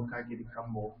nan to kaji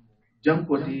kammo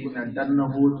jankoti nan danna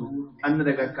hotu anna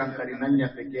daga kankari nan nya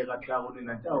feke gata woni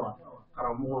nan tawa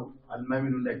karamugo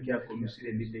almaminu dakya ko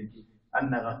misire lidenki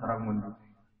anna ga karamundi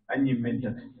anyi menta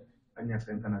anya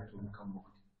fenkana tunu kammo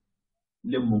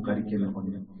lemmu kari ken no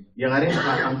gondi ya gare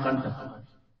ka an kanta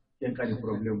ken kari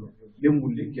problem lemmu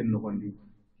le ken no gondi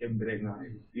kembrenga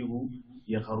ibu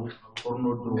ya kharu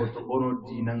orno do to ono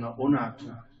dinanga onatu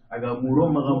aga muro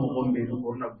maga mo gombe do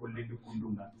orna golle do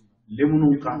kundunga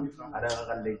lemnu ka ada ga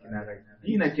galle kinaga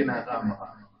dina kinaga ma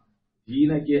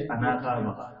dina ke anaka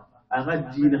ma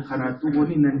aga dina khanatu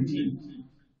woni nanti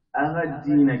aga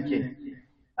dina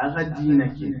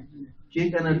ke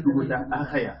kana duguta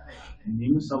akhaya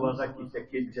nim sawaga kita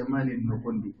ke jamalin no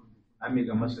kondi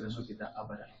amiga masra su kita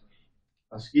abada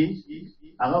paski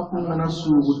aga kunna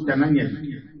su tananya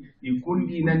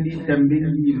ikundi nandi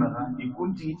tambendi maga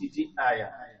ikunti titi aya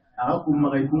aga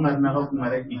kumma ikungarna aga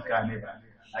kumara ikane ba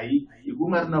ai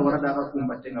ikungarna warada aga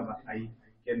kumbatenga ba ai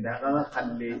kenda aga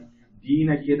khalle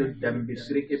dina kedo dambe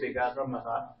sireke be ga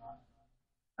maga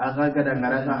aga gada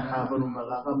ngaraga habanu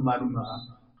maga aga maru maga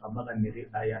kamaga nere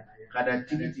aya kada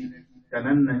titi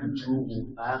tananna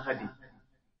jugu akhadi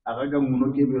aga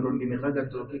muno ke berondi ne kaga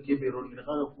to ke berondi ne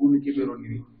kaga kuni ke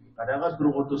berondi kada ga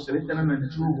drogo to serentana na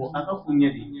jugu aga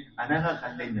kunyadi anaga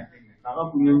kallenya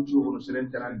aga kunyan jugu no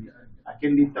serentana ndi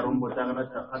akendi tarombo tagana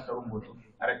ta tarombo to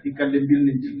arati kalle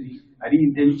bilni jidi ari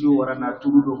intenju warana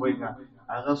turudo hoyga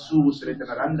aga sugu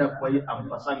serentana anda koy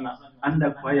ampasanga anda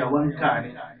koy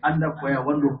wankane anda koy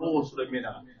wando ho sura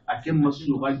mena akem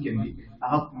masu bankendi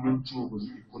aga kunyan jugu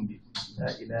kundi la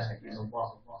ilaha illallah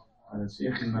على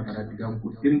شيخنا قرأت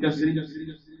جامكو تلك سرية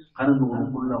kana no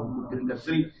kulla ko tinga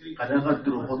sri kada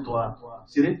gadro hotwa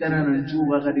sire dana nan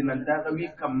juba gadi nan daga mi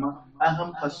kamma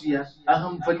aham fasiya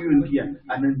aham falyundiya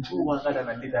anan juba gada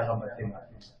nan daga batenga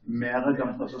me aga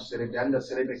gam faso sire danga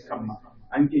sire be kamma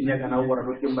anke nyaga na wara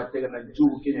do kemba tega na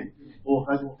jubu kenen o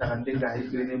hadu tagande ga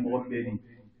hibirene mo beri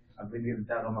abenir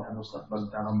daga ma mustaqbal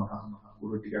daga ma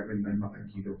uro tiga ben ma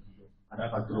kido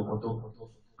ada gadro hoto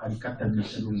karikata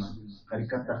misalunga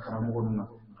karikata karamugunga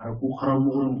karaku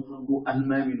karamugun ku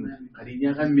almaminu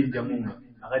karinya kan min jamunga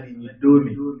agadi ni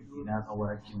domi ina ka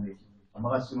wara kinne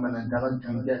amma simana daga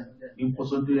tunda in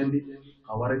kosonto yande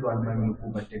kawara do almaminu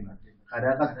ku batenga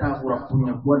kada ka ta hura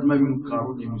kunya ku almaminu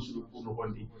karu ni misulu ku no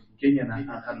gondi kenya na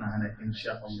akana hana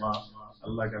insha Allah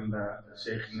Allah ganda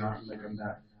sheikhna Allah ganda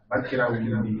bakira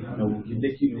wuli na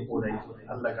wukinde kino orai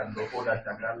Allah gando oda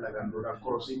taga Allah gando da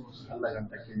korosi Allah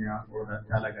ganta kenya oda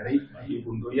talagarai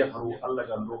ibundo ya haru Allah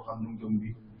gando khamnum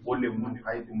jombi wolle mun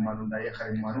haybu manu da ya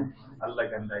kharim manu Allah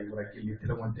ganda yura kili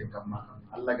tilamonte kamma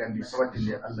Allah gandi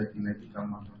sabatinde Allah tinati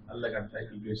kamma Allah ganta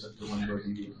ibe satto mando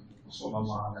di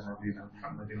sallallahu ala nabiyina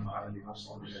Muhammadin wa alihi wa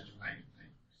sahbihi ajma'in.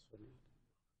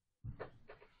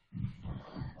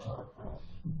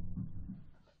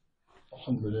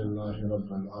 الحمد لله رب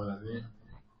العالمين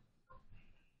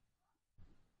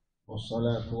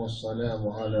والصلاة والسلام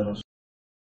على رسول